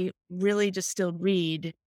 but Yeah. I really just still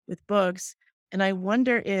read with books. And I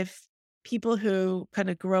wonder if people who kind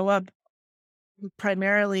of grow up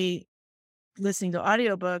primarily listening to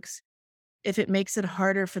audiobooks, if it makes it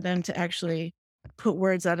harder for them to actually put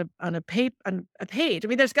words on a page. I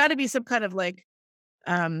mean, there's got to be some kind of like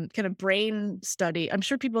kind of brain study. I'm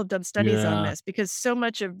sure people have done studies on Yeah. this because so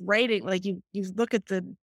much of writing, like you look at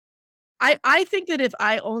the I think that if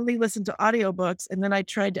I only listened to audiobooks and then I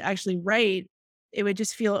tried to actually write, it would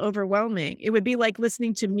just feel overwhelming. It would be like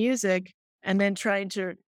listening to music and then trying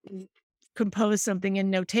to mm, compose something in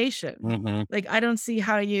notation. Mhm. Like, I don't see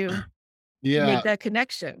how you Yeah. make that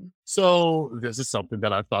connection. So this is something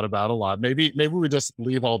that I've thought about a lot. Maybe we just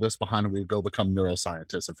leave all this behind and we go become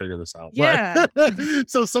neuroscientists and figure this out. But Yeah.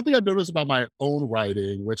 so something I've noticed about my own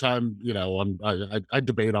writing, which I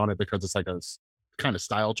debate on it because it's like kind of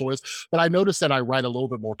style choice. But I noticed that I write a little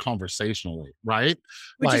bit more conversationally, right?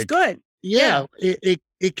 Which is Like, good. Yeah. yeah,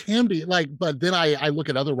 it can be like, but then I look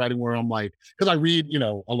at other writing where I'm like, because I read,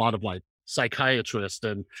 a lot of like psychiatrists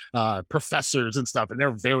and professors and stuff, and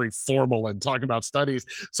they're very formal and talking about studies.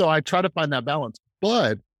 So I try to find that balance.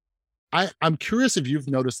 But I'm curious if you've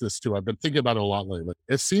noticed this too. I've been thinking about it a lot lately.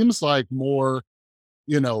 It seems like more,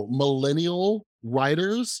 millennial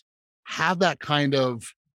writers have that kind of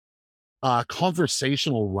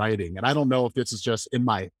conversational writing. And I don't know if this is just in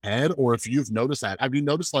my head or if you've noticed that. Have you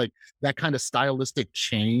noticed like that kind of stylistic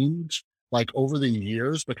change like over the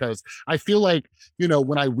years? Because I feel like,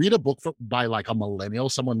 when I read a book by like a millennial,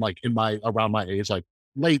 someone like around my age, like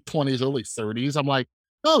late 20s, early 30s, I'm like,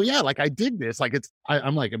 oh yeah, like I dig this. Like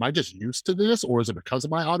I'm like, am I just used to this or is it because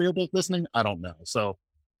of my audiobook listening? I don't know. So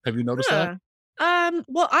have you noticed that? Huh.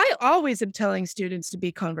 Well, I always am telling students to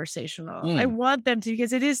be conversational. I Mm, want them to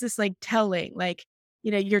because it is this like telling, like,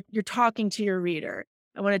 you're talking to your reader.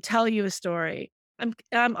 I want to tell you a story.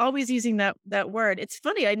 I'm always using that word. It's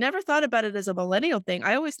funny. I never thought about it as a millennial thing.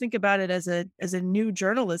 I always think about it as a new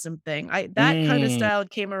journalism thing. I That kind of mm, style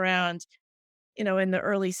came around in the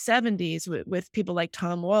early 70s with people like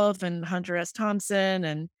Tom Wolfe and Hunter S. Thompson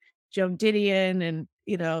and Joan Didion, and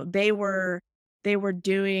they were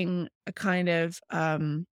doing a kind of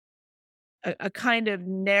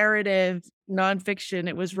narrative nonfiction.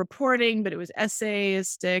 It was reporting, but it was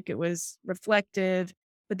essayistic, it was reflective,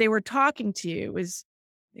 but they were talking to you. It was,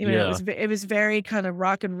 Yeah. it was very kind of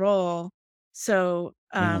rock and roll. So,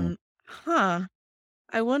 Mhm. huh.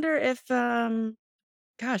 I wonder if,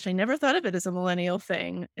 gosh, I never thought of it as a millennial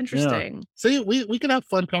thing. Yeah. Interesting. See, we can have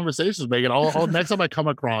fun conversations, Megan. I'll next time I come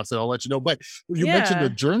across it, I'll let you know. But you mentioned the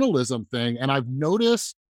Yeah. journalism thing, and I've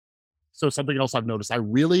noticed so something else I've noticed, I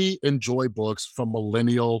really enjoy books from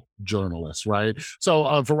millennial journalists, right? So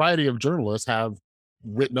a variety of journalists have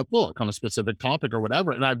written a book on a specific topic or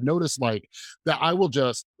whatever. And I've noticed like that I will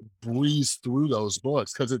just breeze through those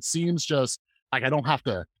books because it seems just like I don't have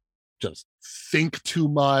to just think too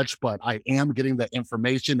much, but I am getting the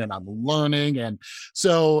information and I'm learning. And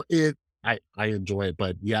so I enjoy it,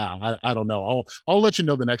 but yeah, I don't know. I'll let you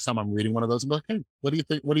know the next time I'm reading one of those. I'm like, hey, what do you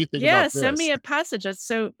think? What do you think Yeah, about send this? me a passage. That's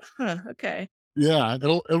so okay. Yeah,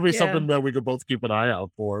 it'll be Yeah. something that we could both keep an eye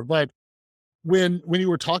out for. But when you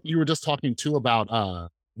were talking, you were just talking too about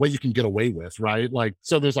what you can get away with, right? Like,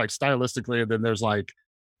 so there's like stylistically, and then there's like,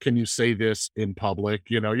 can you say this in public?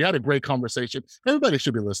 You know, you had a great conversation. Everybody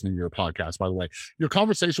should be listening to your podcast, by the way. Your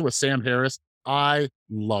conversation with Sam Harris, I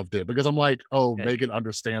loved it because I'm like, oh, Good. Megan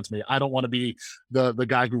understands me. I don't want to be the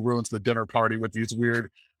guy who ruins the dinner party with these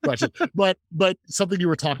weird questions. But something you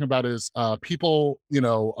were talking about is people,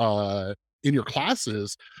 in your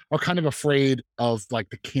classes are kind of afraid of like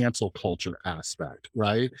the cancel culture aspect,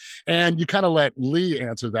 right? And you kind of let Lee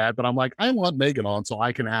answer that, but I'm like, I want Megan on so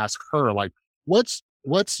I can ask her, like, what's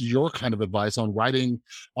your kind of advice on writing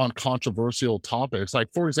on controversial topics? Like,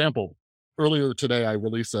 for example, earlier today, I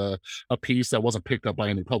released a piece that wasn't picked up by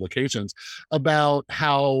any publications about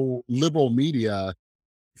how liberal media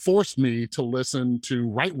forced me to listen to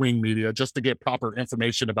right-wing media just to get proper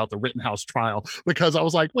information about the Rittenhouse trial because I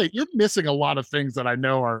was like, wait, you're missing a lot of things that I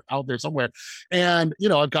know are out there somewhere. And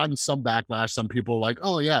I've gotten some backlash. Some people are like,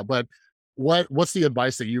 oh yeah, but what's the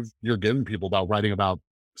advice that you're giving people about writing about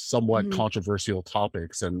somewhat Mhm. controversial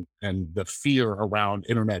topics and the fear around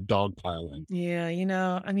internet dogpiling?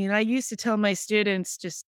 Yeah, I mean, I used to tell my students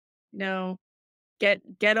just, you know, get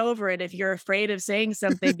over it. If you're afraid of saying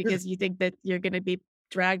something because you think that you're gonna be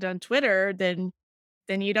dragged on Twitter, then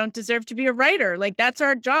you don't deserve to be a writer. Like, that's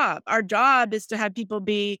our job. Our job is to have people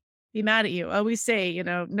be mad at you. I always say,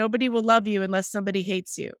 nobody will love you unless somebody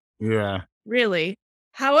hates you. Yeah. Really.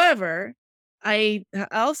 However, I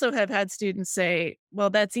also have had students say, "Well,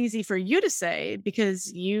 that's easy for you to say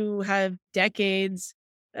because you have decades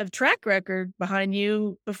of track record behind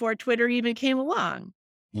you before Twitter even came along."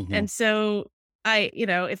 Hmm. And so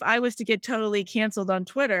if I was to get totally canceled on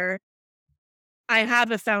Twitter, I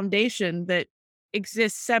have a foundation that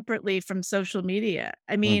exists separately from social media.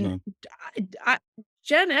 I mean, Hmm.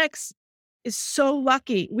 Gen X is so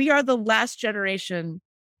lucky. We are the last generation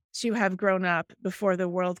to have grown up before the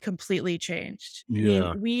world completely changed. I mean,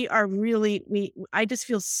 Yeah. we are really I just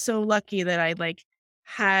feel so lucky that I like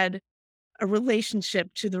had a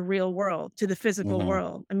relationship to the real world, to the physical Hmm.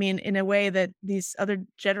 world. I mean, in a way that these other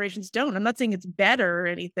generations don't. I'm not saying it's better or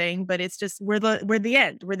anything, but it's just we're the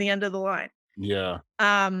end. We're the end of the line. Yeah.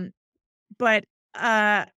 Um, but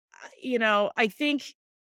uh,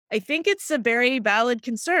 I think it's a very valid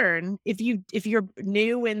concern if you're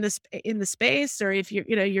new in the space, or if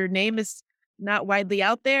your name is not widely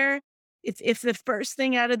out there. If the first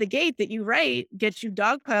thing out of the gate that you write gets you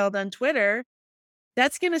dogpiled on Twitter,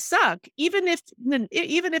 that's gonna suck. Even if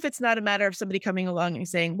it's not a matter of somebody coming along and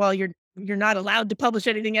saying, "Well, you're not allowed to publish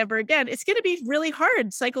anything ever again." It's gonna be really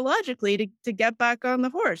hard psychologically to get back on the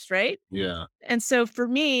horse, right? Yeah. And so for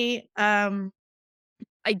me,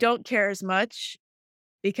 I don't care as much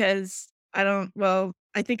because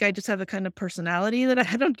I think I just have a kind of personality that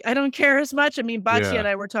I don't care as much. I mean, Batya Yeah. and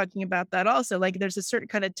I were talking about that also. Like, there's a certain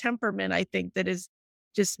kind of temperament I think that is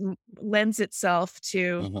just lends itself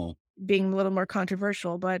to Hmm. being a little more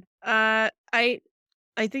controversial. But I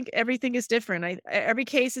think everything is different. Every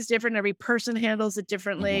case is different. Every person handles it Hmm.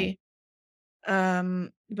 differently.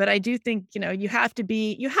 But I do think you have to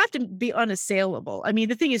be unassailable. I mean,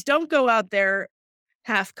 the thing is, don't go out there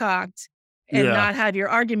half cocked and Yeah. not have your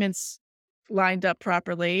arguments lined up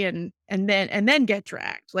properly, and then get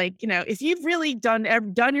dragged. Like, if you've really done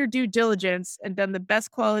your due diligence and done the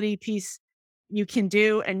best quality piece you can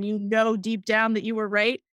do, and deep down that you were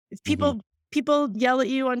right, if Hmm. people yell at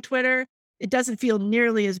you on Twitter, it doesn't feel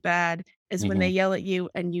nearly as bad as when they Hmm. yell at you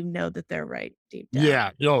and you know that they're right deep down,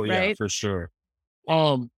 Yeah. Oh, yeah, right? for sure.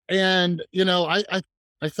 And I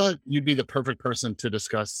thought you'd be the perfect person to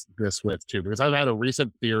discuss this with too, because I've had a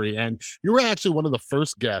recent theory, and you were actually one of the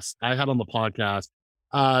first guests I had on the podcast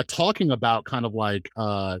talking about kind of like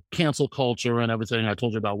cancel culture and everything. I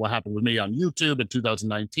told you about what happened with me on YouTube in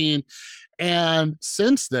 2019. And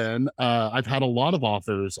since then, I've had a lot of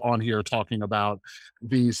authors on here talking about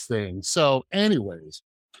these things. So, anyways,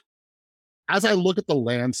 as I look at the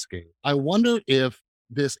landscape, I wonder if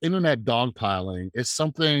this internet dogpiling is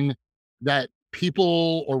something that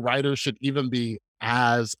people or writers should even be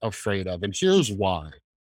as afraid of. And here's why.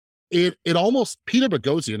 It almost Peter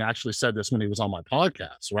Boghossian actually said this when he was on my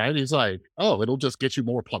podcast, right? He's like, "Oh, it'll just get you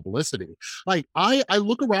more publicity." Like I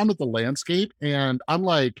look around at the landscape and I'm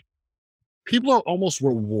like, people are almost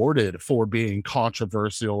rewarded for being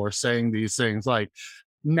controversial or saying these things. Like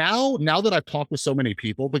now that I've talked with so many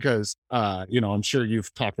people, because I'm sure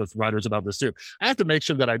you've talked with writers about this too. I have to make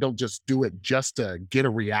sure that I don't just do it just to get a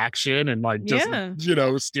reaction and like just Yeah.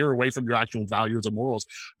 steer away from your actual values and morals.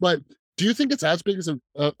 But do you think it's as big as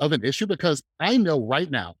of an issue? Because I know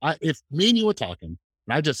right now, if me and you were talking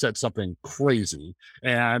and I just said something crazy,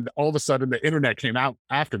 and all of a sudden the internet came out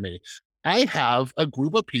after me, I have a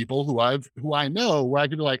group of people who I know where I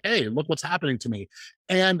can be like, "Hey, look what's happening to me,"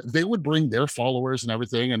 and they would bring their followers and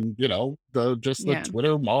everything, and the Yeah.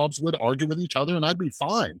 Twitter mobs would argue with each other, and I'd be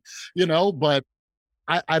fine. But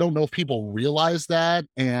I don't know if people realize that,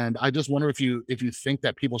 and I just wonder if you think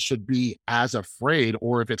that people should be as afraid,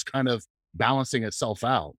 or if it's kind of balancing itself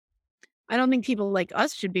out. I don't think people like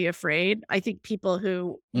us should be afraid. I think people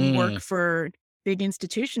who work Mm, for big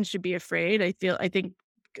institutions should be afraid. I think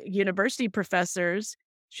university professors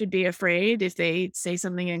should be afraid if they say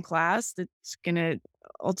something in class that's going to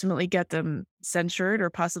ultimately get them censured or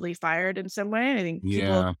possibly fired in some way. I think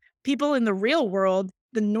yeah. people in the real world,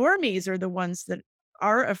 the normies are the ones that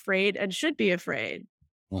are afraid and should be afraid.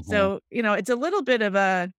 Mhm. So, it's a little bit of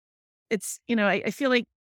a I feel like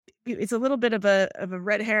it's a little bit of a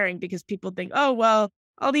red herring because people think, "Oh, well,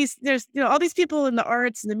 all these people in the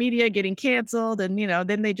arts and the media getting canceled, and,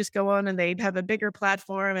 then they just go on and they have a bigger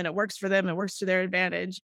platform and it works for them, it works to their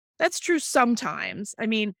advantage." That's true sometimes. I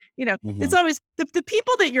mean, it's Mhm. always the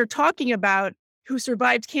people that you're talking about who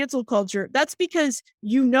survived cancel culture, that's because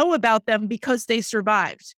you know about them because they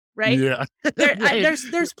survived, right? Yeah. Right.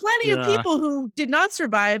 There's plenty of Yeah. people who did not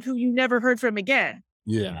survive who you never heard from again.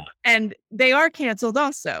 Yeah. And they are canceled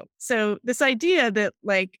also. So this idea that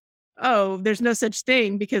like, oh, there's no such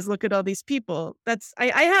thing because look at all these people.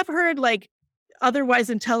 I have heard like otherwise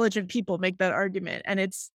intelligent people make that argument, and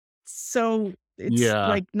it's Yeah.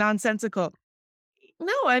 like nonsensical.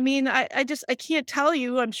 No, I mean, I can't tell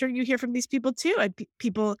you. I'm sure you hear from these people too.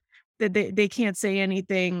 People that they can't say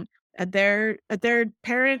anything at their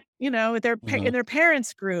parent, in Mhm. their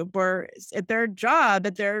parents group, or at their job,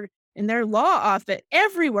 in their law office,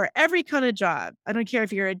 everywhere, every kind of job. I don't care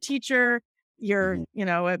if you're a teacher, you're,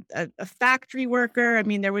 Mhm. a factory worker. I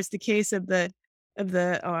mean, there was the case of the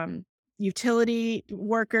utility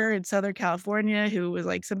worker in Southern California who was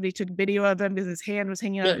like somebody took video of him because his hand was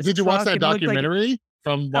hanging out Yeah, of his did you watch truck that and it looked like documentary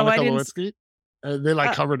from oh, I Monica didn't Lewinsky? They, like,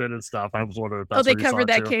 uh, covered it and stuff. I was wondering if oh, that's they where you saw covered it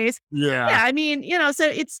that too. case. Yeah. Yeah, I mean,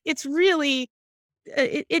 so it's really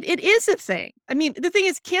it is a thing. I mean, the thing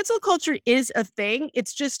is cancel culture is a thing.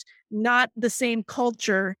 It's just not the same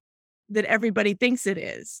culture that everybody thinks it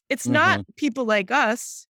is. It's not Mhm. people like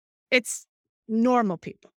us. It's normal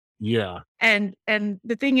people. Yeah. And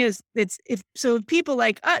the thing is, it's if so people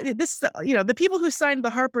like this, the people who signed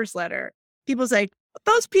the Harper's letter, people say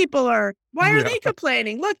those people are. Why are Yeah. they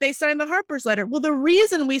complaining? Look, they signed the Harper's letter. Well, the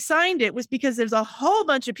reason we signed it was because there's a whole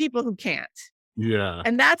bunch of people who can't, Yeah.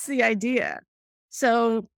 and that's the idea.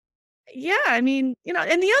 So yeah, I mean,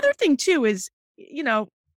 and the other thing too is,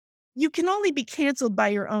 you can only be canceled by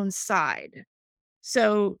your own side.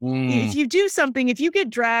 So if Mm, you do something, if you get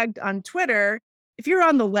dragged on Twitter, if you're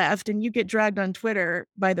on the left and you get dragged on Twitter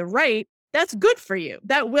by the right, that's good for you.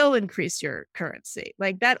 That will increase your currency.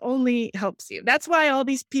 Like that only helps you. That's why all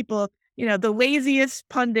these people, the laziest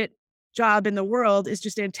pundit job in the world is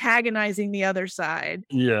just antagonizing the other side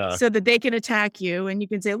yeah. so that they can attack you and you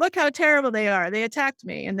can say, look how terrible they are. They attacked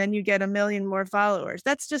me. And then you get a million more followers.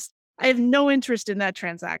 That's just, I have no interest in that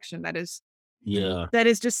transaction. Yeah. That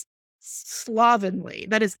is just slovenly.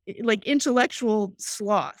 That is like intellectual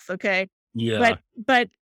sloth. Okay. Yeah. But,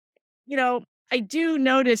 you know, I do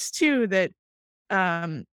notice too that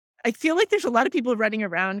um, I feel like there's a lot of people running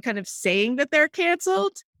around kind of saying that they're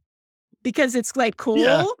canceled because it's like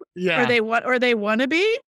Yeah. cool Yeah. or they want to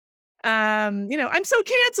be. I'm so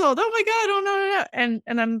canceled. Oh my God. Oh no, no, no.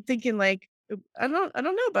 And I'm thinking like, I don't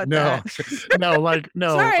know about No, that. no, like,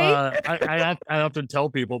 no, Sorry. I often tell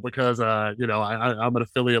people because, I'm an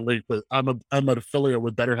affiliate link with I'm an affiliate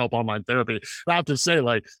with BetterHelp Online Therapy. I have to say,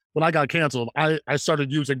 like, when I got canceled, I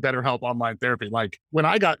started using BetterHelp Online Therapy. Like, when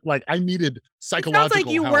I got like, I needed It sounds like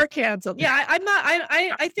psychological you help. were canceled. Yeah, I'm not.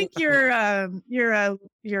 I think you're a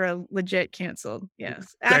legit canceled.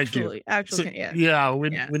 Yes, Thank you. So, yeah, yeah,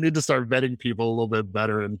 we yeah. we need to start vetting people a little bit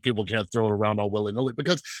better, and people can't throw it around all willy nilly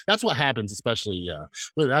because that's what happens. Especially,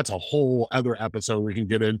 well, that's a whole other episode we can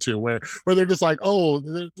get into where they're just like, oh,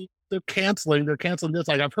 they're canceling this.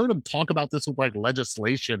 Like, I've heard them talk about this with like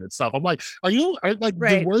legislation and stuff. I'm like, do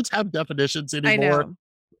Right. words have definitions I anymore? know.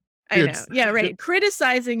 I know. It's Yeah, it, right.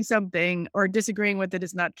 Criticizing something or disagreeing with it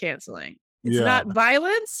is not canceling. It's yeah. not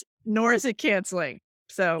violence, nor is it canceling.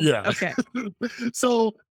 So, Yeah. okay.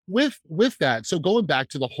 So with that, so going back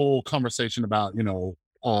to the whole conversation about,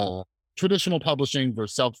 traditional publishing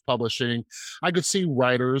versus self-publishing, I could see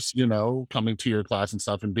writers, coming to your class and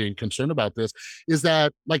stuff and being concerned about this, is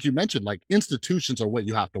that, like you mentioned, like institutions are what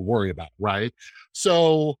you have to worry about, right?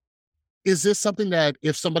 So is this something that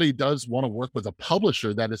if somebody does want to work with a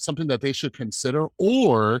publisher, that is something that they should consider?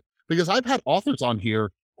 Or because I've had authors on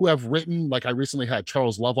here who have written, like I recently had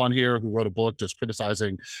Charles Love on here who wrote a book just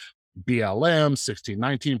criticizing BLM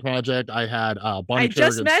 1619 project. I had Bonnie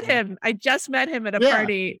Kerrigan's. I just met him at a Yeah.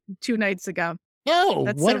 party 2 nights ago. Oh,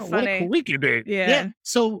 That's so what a funny. coinky. Yeah. Yeah.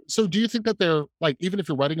 So do you think that they're like, even if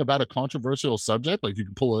you're writing about a controversial subject, like you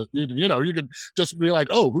can pull you can just be like,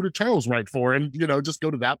 oh, who did Charles write for? And just go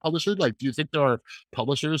to that publisher. Like, do you think there are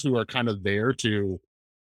publishers who are kind of there to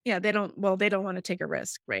Yeah, they don't wanna take a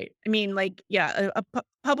risk, right? I mean, like, yeah,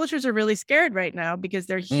 publishers are really scared right now because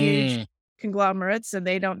they're huge mm, conglomerates and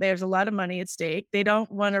there's a lot of money at stake. They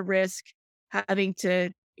don't wanna risk having to,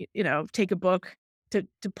 take a book to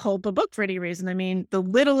pulp a book for any reason. I mean, the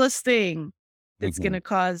littlest thing that's mhm,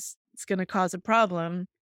 gonna cause a problem,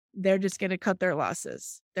 they're just gonna cut their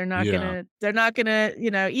losses. yeah, They're not gonna,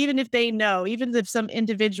 even if they know, even if some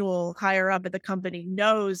individual higher up at the company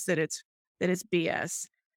knows that it's BS,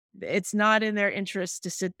 it's not in their interest to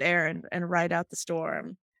sit there and ride out the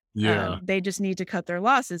storm. yeah, They just need to cut their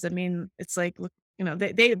losses. I mean, it's like, look,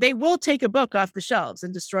 they will take a book off the shelves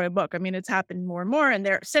and destroy a book. I mean, it's happened more and more, and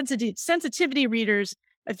they're sensitivity readers.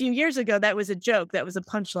 A few years ago, that was a joke. That was a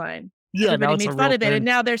punchline. yeah. Now Everybody it's a made fun real of it, and thing.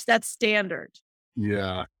 now there's that standard.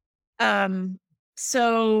 Yeah, Um,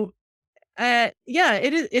 so yeah,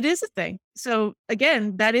 it is a thing. So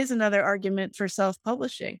again, that is another argument for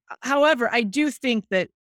self-publishing. However, I do think that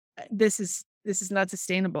this is not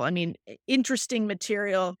sustainable. I mean, interesting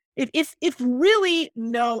material. If really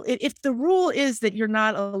no, if the rule is that you're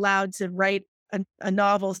not allowed to write a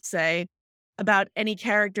novel, say, about any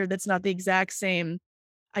character that's not the exact same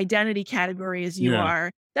identity category as you yeah,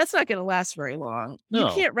 are, that's not gonna last very long. You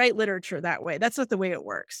no, can't write literature that way. That's not the way it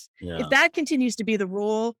works. If yeah, that continues to be the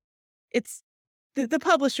rule, it's the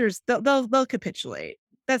publishers, they'll capitulate.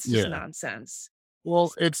 That's just yeah. nonsense.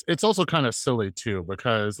 Well, it's also kind of silly too,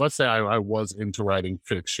 because let's say I was into writing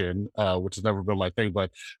fiction, which has never been my thing,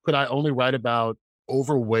 but could I only write about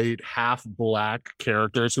overweight, half black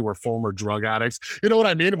characters who were former drug addicts? You know what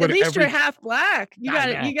I mean? At But least you're half black.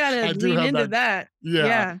 I know You gotta I do lean have into that. that. Yeah.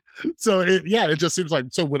 Yeah, So it just seems like,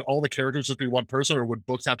 so would all the characters just be one person, or would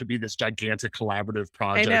books have to be this gigantic collaborative I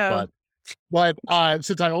project? know. But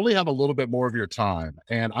since I only have a little bit more of your time,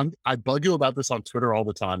 and I bug you about this on Twitter all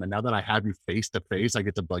the time, and now that I have you face to face, I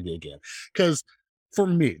get to bug you again. Because for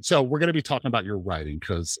me, so we're going to be talking about your writing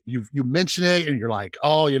because you mention it and you're like,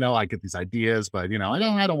 oh, I get these ideas, but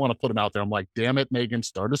I don't want to put them out there. I'm like, damn it, Megan,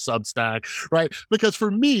 start a Substack, right? Because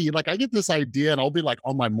for me, like, I get this idea and I'll be like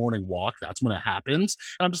on my morning walk. That's when it happens,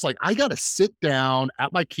 and I'm just like, I got to sit down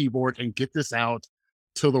at my keyboard and get this out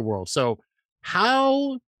to the world. So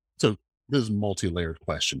how? So this is a multi-layered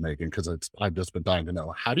question, Megan, because I've just been dying to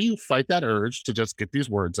know. How do you fight that urge to just get these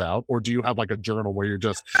words out? Or do you have like a journal where you're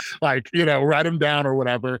just like, write them down or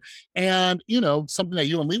whatever? And, something that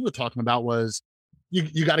you and Lee were talking about was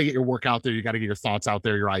you got to get your work out there. You got to get your thoughts out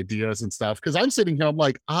there, your ideas and stuff. Cause I'm sitting here, I'm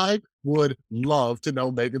like, I would love to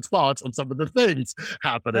know Megan's thoughts on some of the things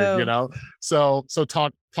happening. Oh, So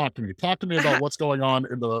talk to me. Talk to me about what's going on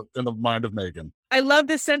in the mind of Megan. I love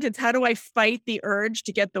this sentence. How do I fight the urge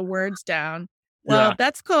to get the words down? Well, Yeah.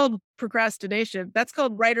 that's called procrastination. That's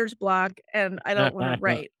called writer's block, and I don't wanna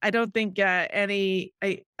write. I don't think, I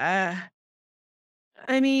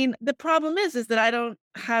mean, the problem is that I don't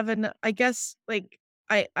have I guess, like,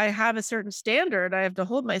 I have a certain standard I have to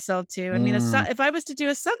hold myself to. I mean, Mm, if I was to do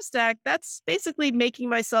a Substack, that's basically making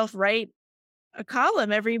myself write a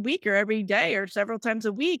column every week or every day or several times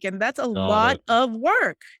a week, and that's a got lot it. of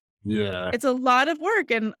work. Yeah. It's a lot of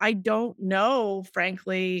work, and I don't know,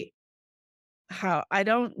 frankly, I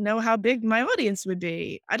don't know how big my audience would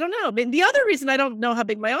be. I don't know. I mean, the other reason I don't know how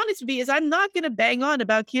big my audience would be is I'm not gonna bang on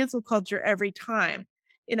about cancel culture every time.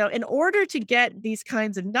 In order to get these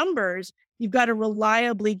kinds of numbers, you've gotta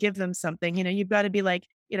reliably give them something. You've gotta be like,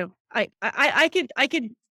 I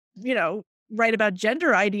could, you know, write about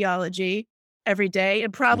gender ideology every day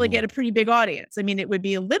and probably Mhm. get a pretty big audience. I mean, it would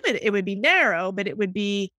be narrow, but it would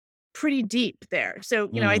be pretty deep there. So,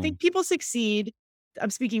 I Mm. think people succeed. I'm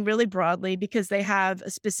speaking really broadly because they have a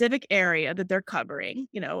specific area that they're covering,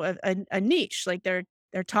 a niche, like they're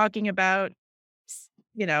talking about, s-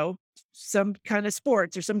 you know, some kind of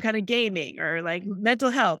sports or some kind of gaming or like mental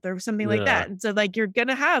health or something like Yeah. that. And so like you're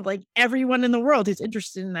gonna have like everyone in the world who's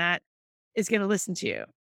interested in that is gonna listen to you.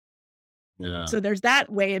 Yeah. So there's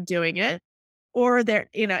that way of doing it. Or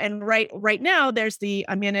and right now there's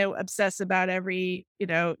I'm gonna obsess about every,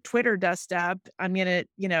 Twitter dust up. I'm gonna,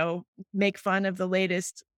 make fun of the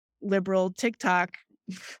latest liberal TikTok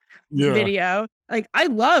Yeah. video. Like I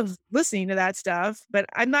love listening to that stuff, but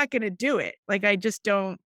I'm not gonna do it. Like I just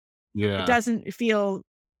don't it Yeah. doesn't feel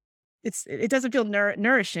it doesn't feel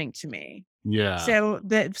nourishing to me. Yeah. So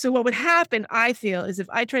what would happen, I feel, is if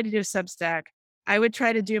I tried to do a Substack, I would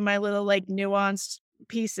try to do my little like nuanced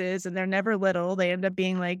pieces, and they're never little. They end up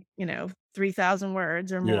being like, 3,000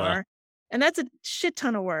 words or Yeah. more. And that's a shit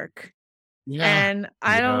ton of work. Yeah. And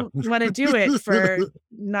I Yeah. don't want to do it for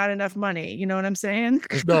not enough money. You know what I'm saying?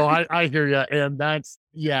 No, I hear you, and that's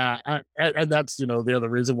yeah, and that's the other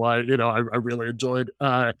reason why I really enjoyed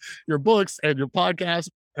your books and your podcast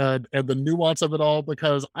and the nuance of it all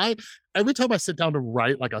because I every time I sit down to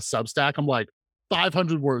write like a Substack, I'm like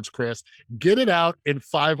 500 words, Chris, get it out in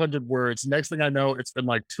 500 words. Next thing I know, it's been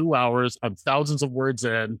like 2 hours. I'm thousands of words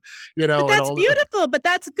in, But and that's all. beautiful, but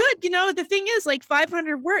that's good. The thing is like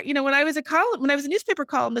 500 word, when I was a newspaper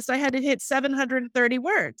columnist, I had to hit 730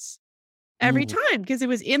 words every Mhm. time because it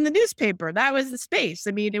was in the newspaper. That was the space.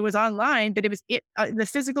 I mean, it was online, but it was in the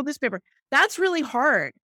physical newspaper. That's really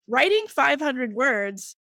hard. Writing 500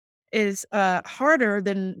 words is harder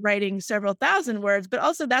than writing several thousand words, but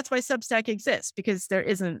also that's why Substack exists because there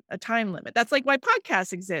isn't a time limit. That's like why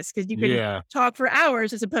podcasts exist because you can Yeah. talk for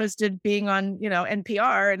hours as opposed to being on,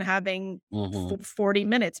 NPR and having Mhm. 40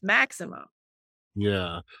 minutes maximum.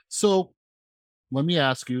 Yeah. So let me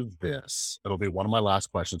ask you this. It'll be one of my last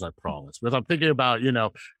questions, I promise. Because I'm thinking about,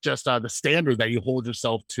 just the standard that you hold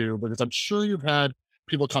yourself to, because I'm sure you've had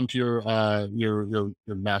people come to your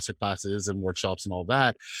master classes and workshops and all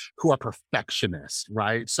that who are perfectionists,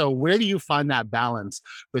 right? So where do you find that balance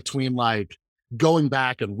between like going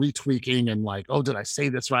back and retweaking and like, oh, did I say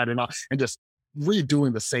this right or not? And just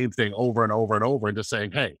redoing the same thing over and over and over and just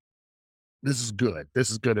saying, hey, this is good. This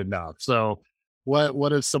is good enough. So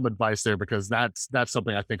what is some advice there? Because that's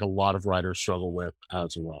something I think a lot of writers struggle with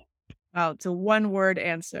as well. Well, it's a one word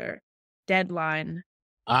answer: deadline.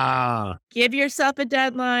 Ah, Give yourself a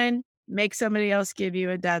deadline, make somebody else give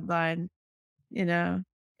you a deadline. You know,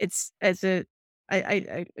 it's as a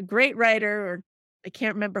great writer, or I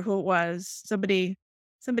can't remember who it was. Somebody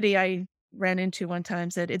I ran into one time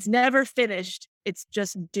said, "It's never finished. It's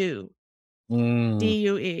just due." mm,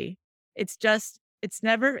 DUE. It's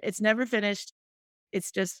never finished.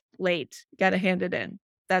 It's just late. Got to hand it in.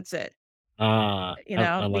 That's it. I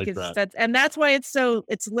like Because that. that's why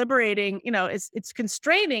it's liberating. It's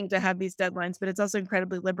constraining to have these deadlines, but it's also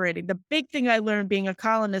incredibly liberating. The big thing I learned being a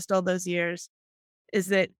columnist all those years is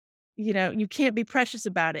that, you can't be precious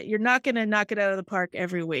about it. You're not going to knock it out of the park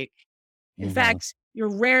every week. In Hmm. fact, you're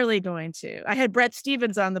rarely going to. I had Brett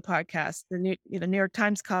Stevens on the podcast, the New York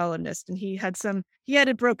Times columnist, and he had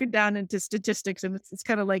it broken down into statistics, and it's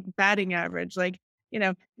kind of like batting average. Like,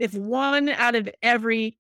 if one out of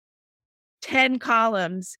every 10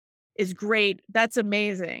 columns is great, that's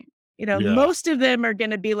amazing. Yeah. Most of them are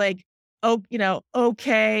going to be like, oh,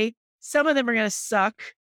 okay. Some of them are going to suck.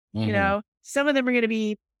 Hmm. Some of them are going to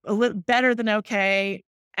be a little better than okay.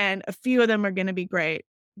 And a few of them are going to be great,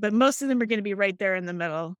 but most of them are going to be right there in the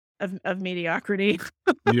middle of mediocrity.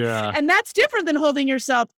 Yeah. And that's different than you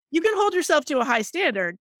can hold yourself to a high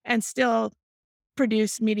standard and still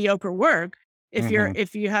produce mediocre work Hmm.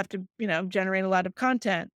 if you have to, generate a lot of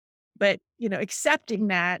content. But, accepting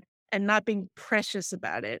that and not being precious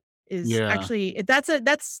about it is Yeah. actually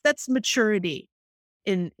that's maturity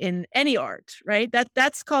in any art, right?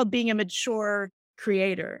 That's called being a mature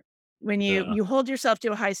creator. When you Yeah. you hold yourself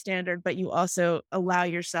to a high standard, but you also allow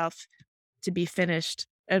yourself to be finished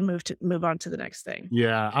and move on to the next thing.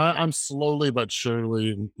 Yeah, I'm slowly but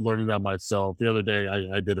surely learning that myself. The other day,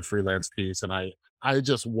 I did a freelance piece, and I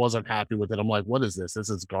just wasn't happy with it. I'm like, what is this? This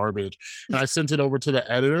is garbage. And I sent it over to the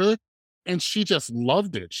editor and she just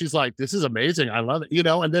loved it. She's like, this is amazing. I love it,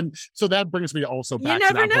 And then, so that brings me also You back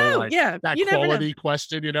to never that whole, know. like, Yeah, that you never know. quality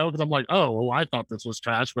question, because I'm like, oh, well, I thought this was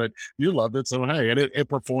trash, but you loved it. So, hey, and it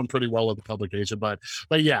performed pretty well at the publication. But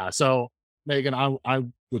yeah, so Meghan, I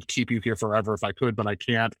would keep you here forever if I could, but I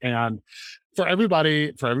can't. And for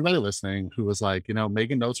everybody listening who was like,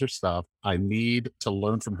 Meghan knows her stuff. I need to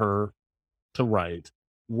learn from her to write.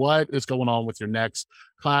 What is going on with your next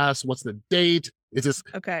class? What's the date? Is this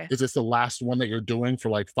Okay. is this the last one that you're doing for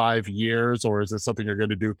like 5 years, or is this something you're going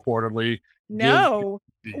to do quarterly? Give No.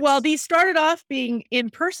 Well, this. these started off being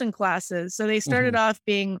in-person classes. So they started Mhm, off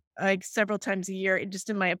being like several times a year just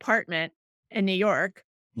in my apartment in New York.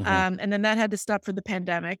 mhm. And then that had to stop for the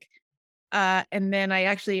pandemic. And then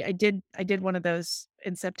I did one of those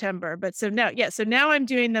in September. But so now, yeah, so now I'm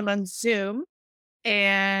doing them on Zoom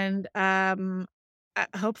and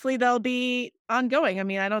hopefully they'll be ongoing. I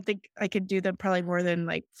mean, I don't think I could do them probably more than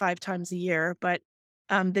like 5 times a year, but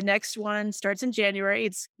the next one starts in January.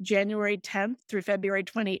 It's January 10th through February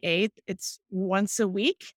 28th. It's once a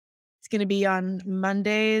week. It's going to be on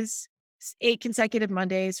Mondays, 8 consecutive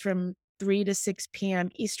Mondays from 3 to 6 p.m.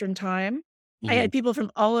 Eastern time. I Mhm. had people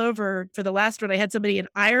from all over for the last one. I had somebody in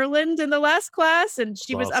Ireland in the last class, and It's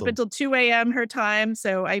she was up awesome. until 2 a.m. her time.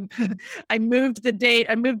 So I I moved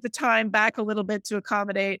the time back a little bit to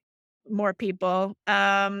accommodate more people.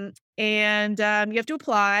 And you have to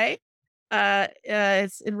apply.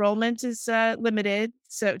 Its enrollment is limited,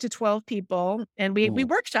 so to 12 people, and we Mm.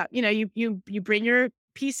 workshop. You bring your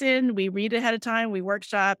piece in, we read ahead of time, we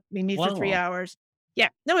workshop, we meet for three Wow. hours. Yeah,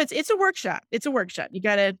 no, it's a workshop. It's a workshop. You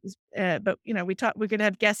gotta, but we're gonna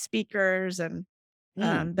have guest speakers and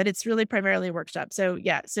Mm. but it's really primarily a workshop. So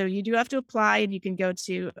yeah, so you do have to apply and you can go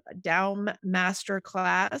to Daum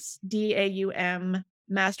Masterclass, DAUM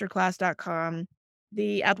masterclass.com.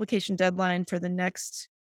 The application deadline for the next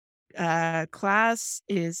class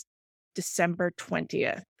is December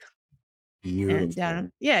 20th. And Beautiful.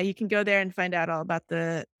 yeah, you can go there and find out all about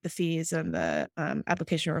the fees and the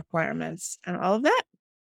application requirements and all of that.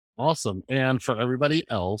 Awesome. And for everybody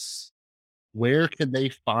else, where can they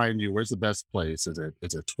find you? Where's the best place? Is it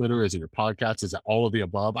Twitter? Is it your podcast? Is it all of the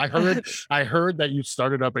above? I heard that you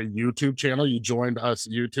started up a YouTube channel. You joined us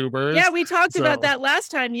Yeah, YouTubers. we talked about So that last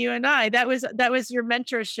time, you and I. That was your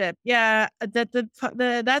mentorship. Yeah,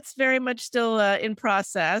 that's very much still in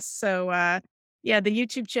process. So yeah, the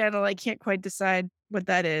YouTube channel, I can't quite decide what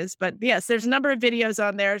that is, but yes, there's a number of videos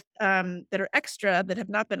on there that are extra that have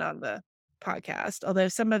not been on the podcast. Although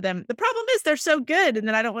some of them, the problem is they're so good, and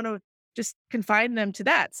then I don't want to just confine them to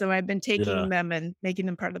that. So I've been yeah. taking them and making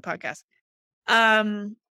them part of the podcast.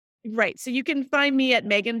 Um, right. So you can find me at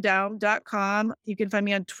megandaum.com. You can find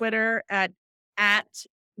me on Twitter at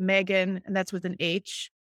Megan, and that's with an H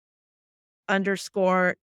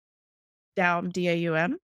underscore Daum,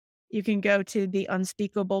 Daum. You can go to the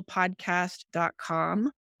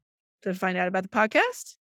unspeakablepodcast.com to find out about the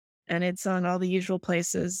podcast. And it's on all the usual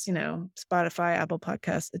places, Spotify, Apple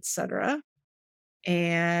Podcasts, etc.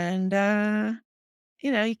 And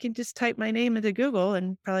you can just type my name into Google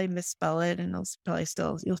and probably misspell it, and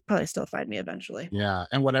you'll probably still find me eventually. Yeah.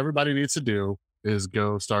 And what everybody needs to do is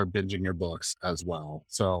go start binging your books as well.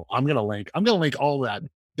 So I'm gonna link all that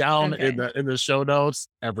down in Okay. the show notes,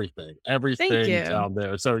 everything, Thank everything you. down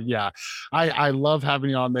there. So yeah, I love having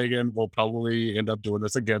you on, Megan. We'll probably end up doing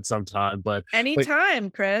this again sometime, but Anytime,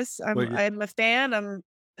 Chris. I'm but I'm a fan. I'm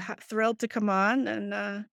thrilled to come on,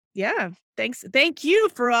 and yeah, thanks. Thank you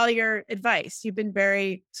for all your advice. You've been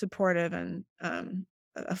very supportive and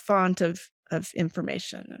a font of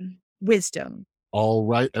information and wisdom. all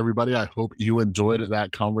right, everybody. I hope you enjoyed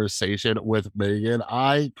that conversation with Megan.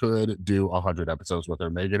 I could do 100 episodes with her.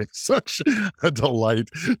 Megan is such a delight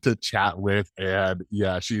to chat with, and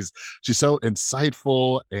yeah, she's so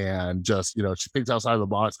insightful and just she thinks outside of the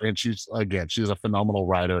box. And she's a phenomenal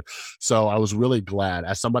writer. So I was really glad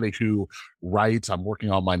as somebody who writes. I'm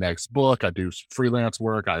working on my next book. I do freelance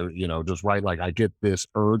work. I just write. Like I get this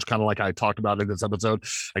urge, kind of like I talked about in this episode.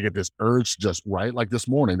 I get this urge to just write. Like this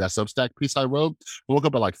morning, that Substack piece I wrote. I woke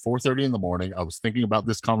up at like 4:30 in the morning. I was thinking about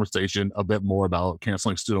this conversation a bit more about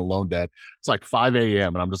canceling student loan debt. It's like 5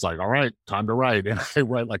 a.m. and I'm just like, all right, time to write. And I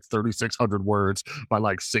write like 3,600 words by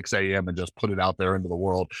like 6 a.m. and just put it out there into the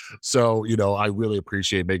world. So, I really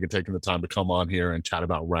appreciate Megan taking the time to come on here and chat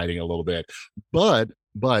about writing a little bit. But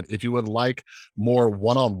if you would like more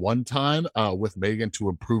one-on-one time with Megan to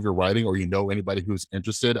improve your writing, or anybody who's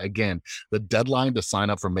interested, again, the deadline to sign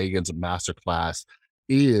up for Megan's masterclass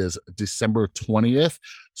is December 20th.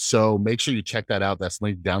 So make sure you check that out. That's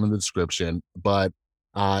linked down in the description. But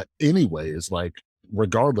anyways, like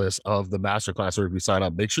regardless of the masterclass or if you sign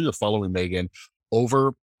up, make sure you're following Meghan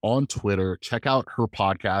over on Twitter. Check out her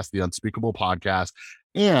podcast, the Unspeakable Podcast.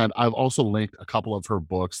 And I've also linked a couple of her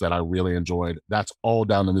books that I really enjoyed. That's all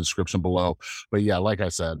down in the description below. But yeah, like I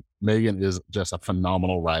said, Meghan is just a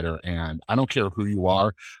phenomenal writer. And I don't care who you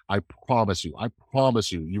are. I promise you,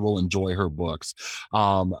 you will enjoy her books.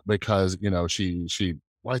 Because, she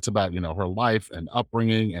writes about, her life and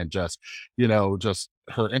upbringing and just, just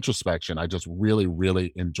her introspection. I just really,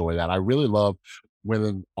 really enjoy that. I really love when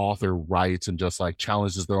an author writes and just like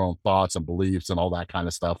challenges their own thoughts and beliefs and all that kind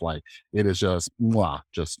of stuff. Like it is just mwah,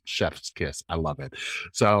 just chef's kiss. I love it.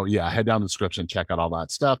 So yeah, head down the description, check out all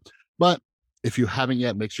that stuff. But if you haven't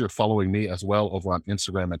yet, make sure you're following me as well over on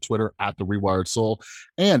Instagram and Twitter at The Rewired Soul.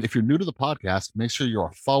 And if you're new to the podcast, make sure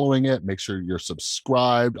you're following it. Make sure you're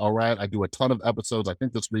subscribed. All right. I do a ton of episodes. I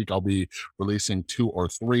think this week I'll be releasing 2 or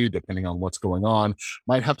 3, depending on what's going on.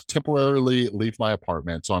 Might have to temporarily leave my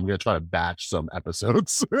apartment. So I'm going to try to batch some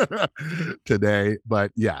episodes today.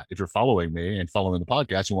 But yeah, if you're following me and following the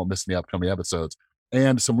podcast, you won't miss any upcoming episodes.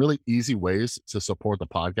 And some really easy ways to support the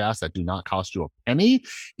podcast that do not cost you a penny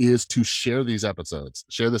is to share these episodes.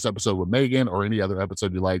 Share this episode with Meghan or any other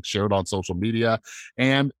episode you like. Share it on social media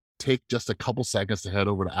and take just a couple seconds to head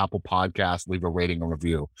over to Apple Podcasts, leave a rating and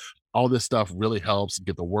review. All this stuff really helps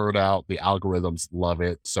get the word out. The algorithms love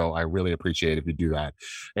it. So I really appreciate if you do that.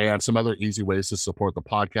 And some other easy ways to support the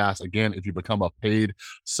podcast. Again, if you become a paid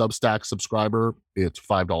Substack subscriber, it's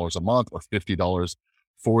 $5 a month or $50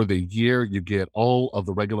 for the year. You get all of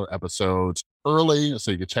the regular episodes early,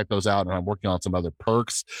 so you can check those out. And I'm working on some other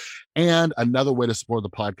perks. And another way to support the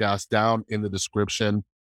podcast, down in the description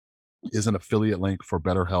is an affiliate link for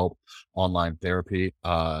BetterHelp online therapy.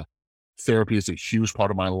 Therapy is a huge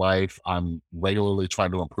part of my life. I'm regularly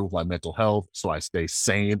trying to improve my mental health so I stay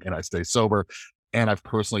sane and I stay sober. And I've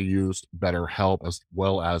personally used BetterHelp as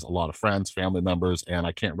well as a lot of friends, family members, and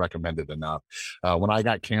I can't recommend it enough. When I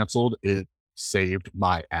got canceled, it saved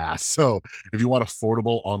my ass. So if you want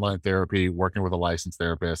affordable online therapy, working with a licensed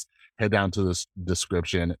therapist, head down to this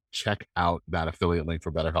description, check out that affiliate link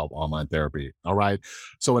for BetterHelp online therapy. All right.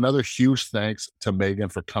 So another huge thanks to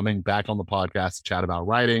Meghan for coming back on the podcast to chat about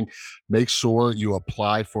writing. Make sure you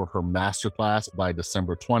apply for her masterclass by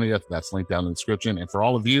December 20th. That's linked down in the description. And for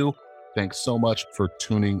all of you, thanks so much for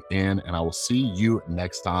tuning in, and I will see you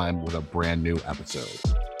next time with a brand new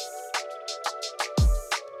episode.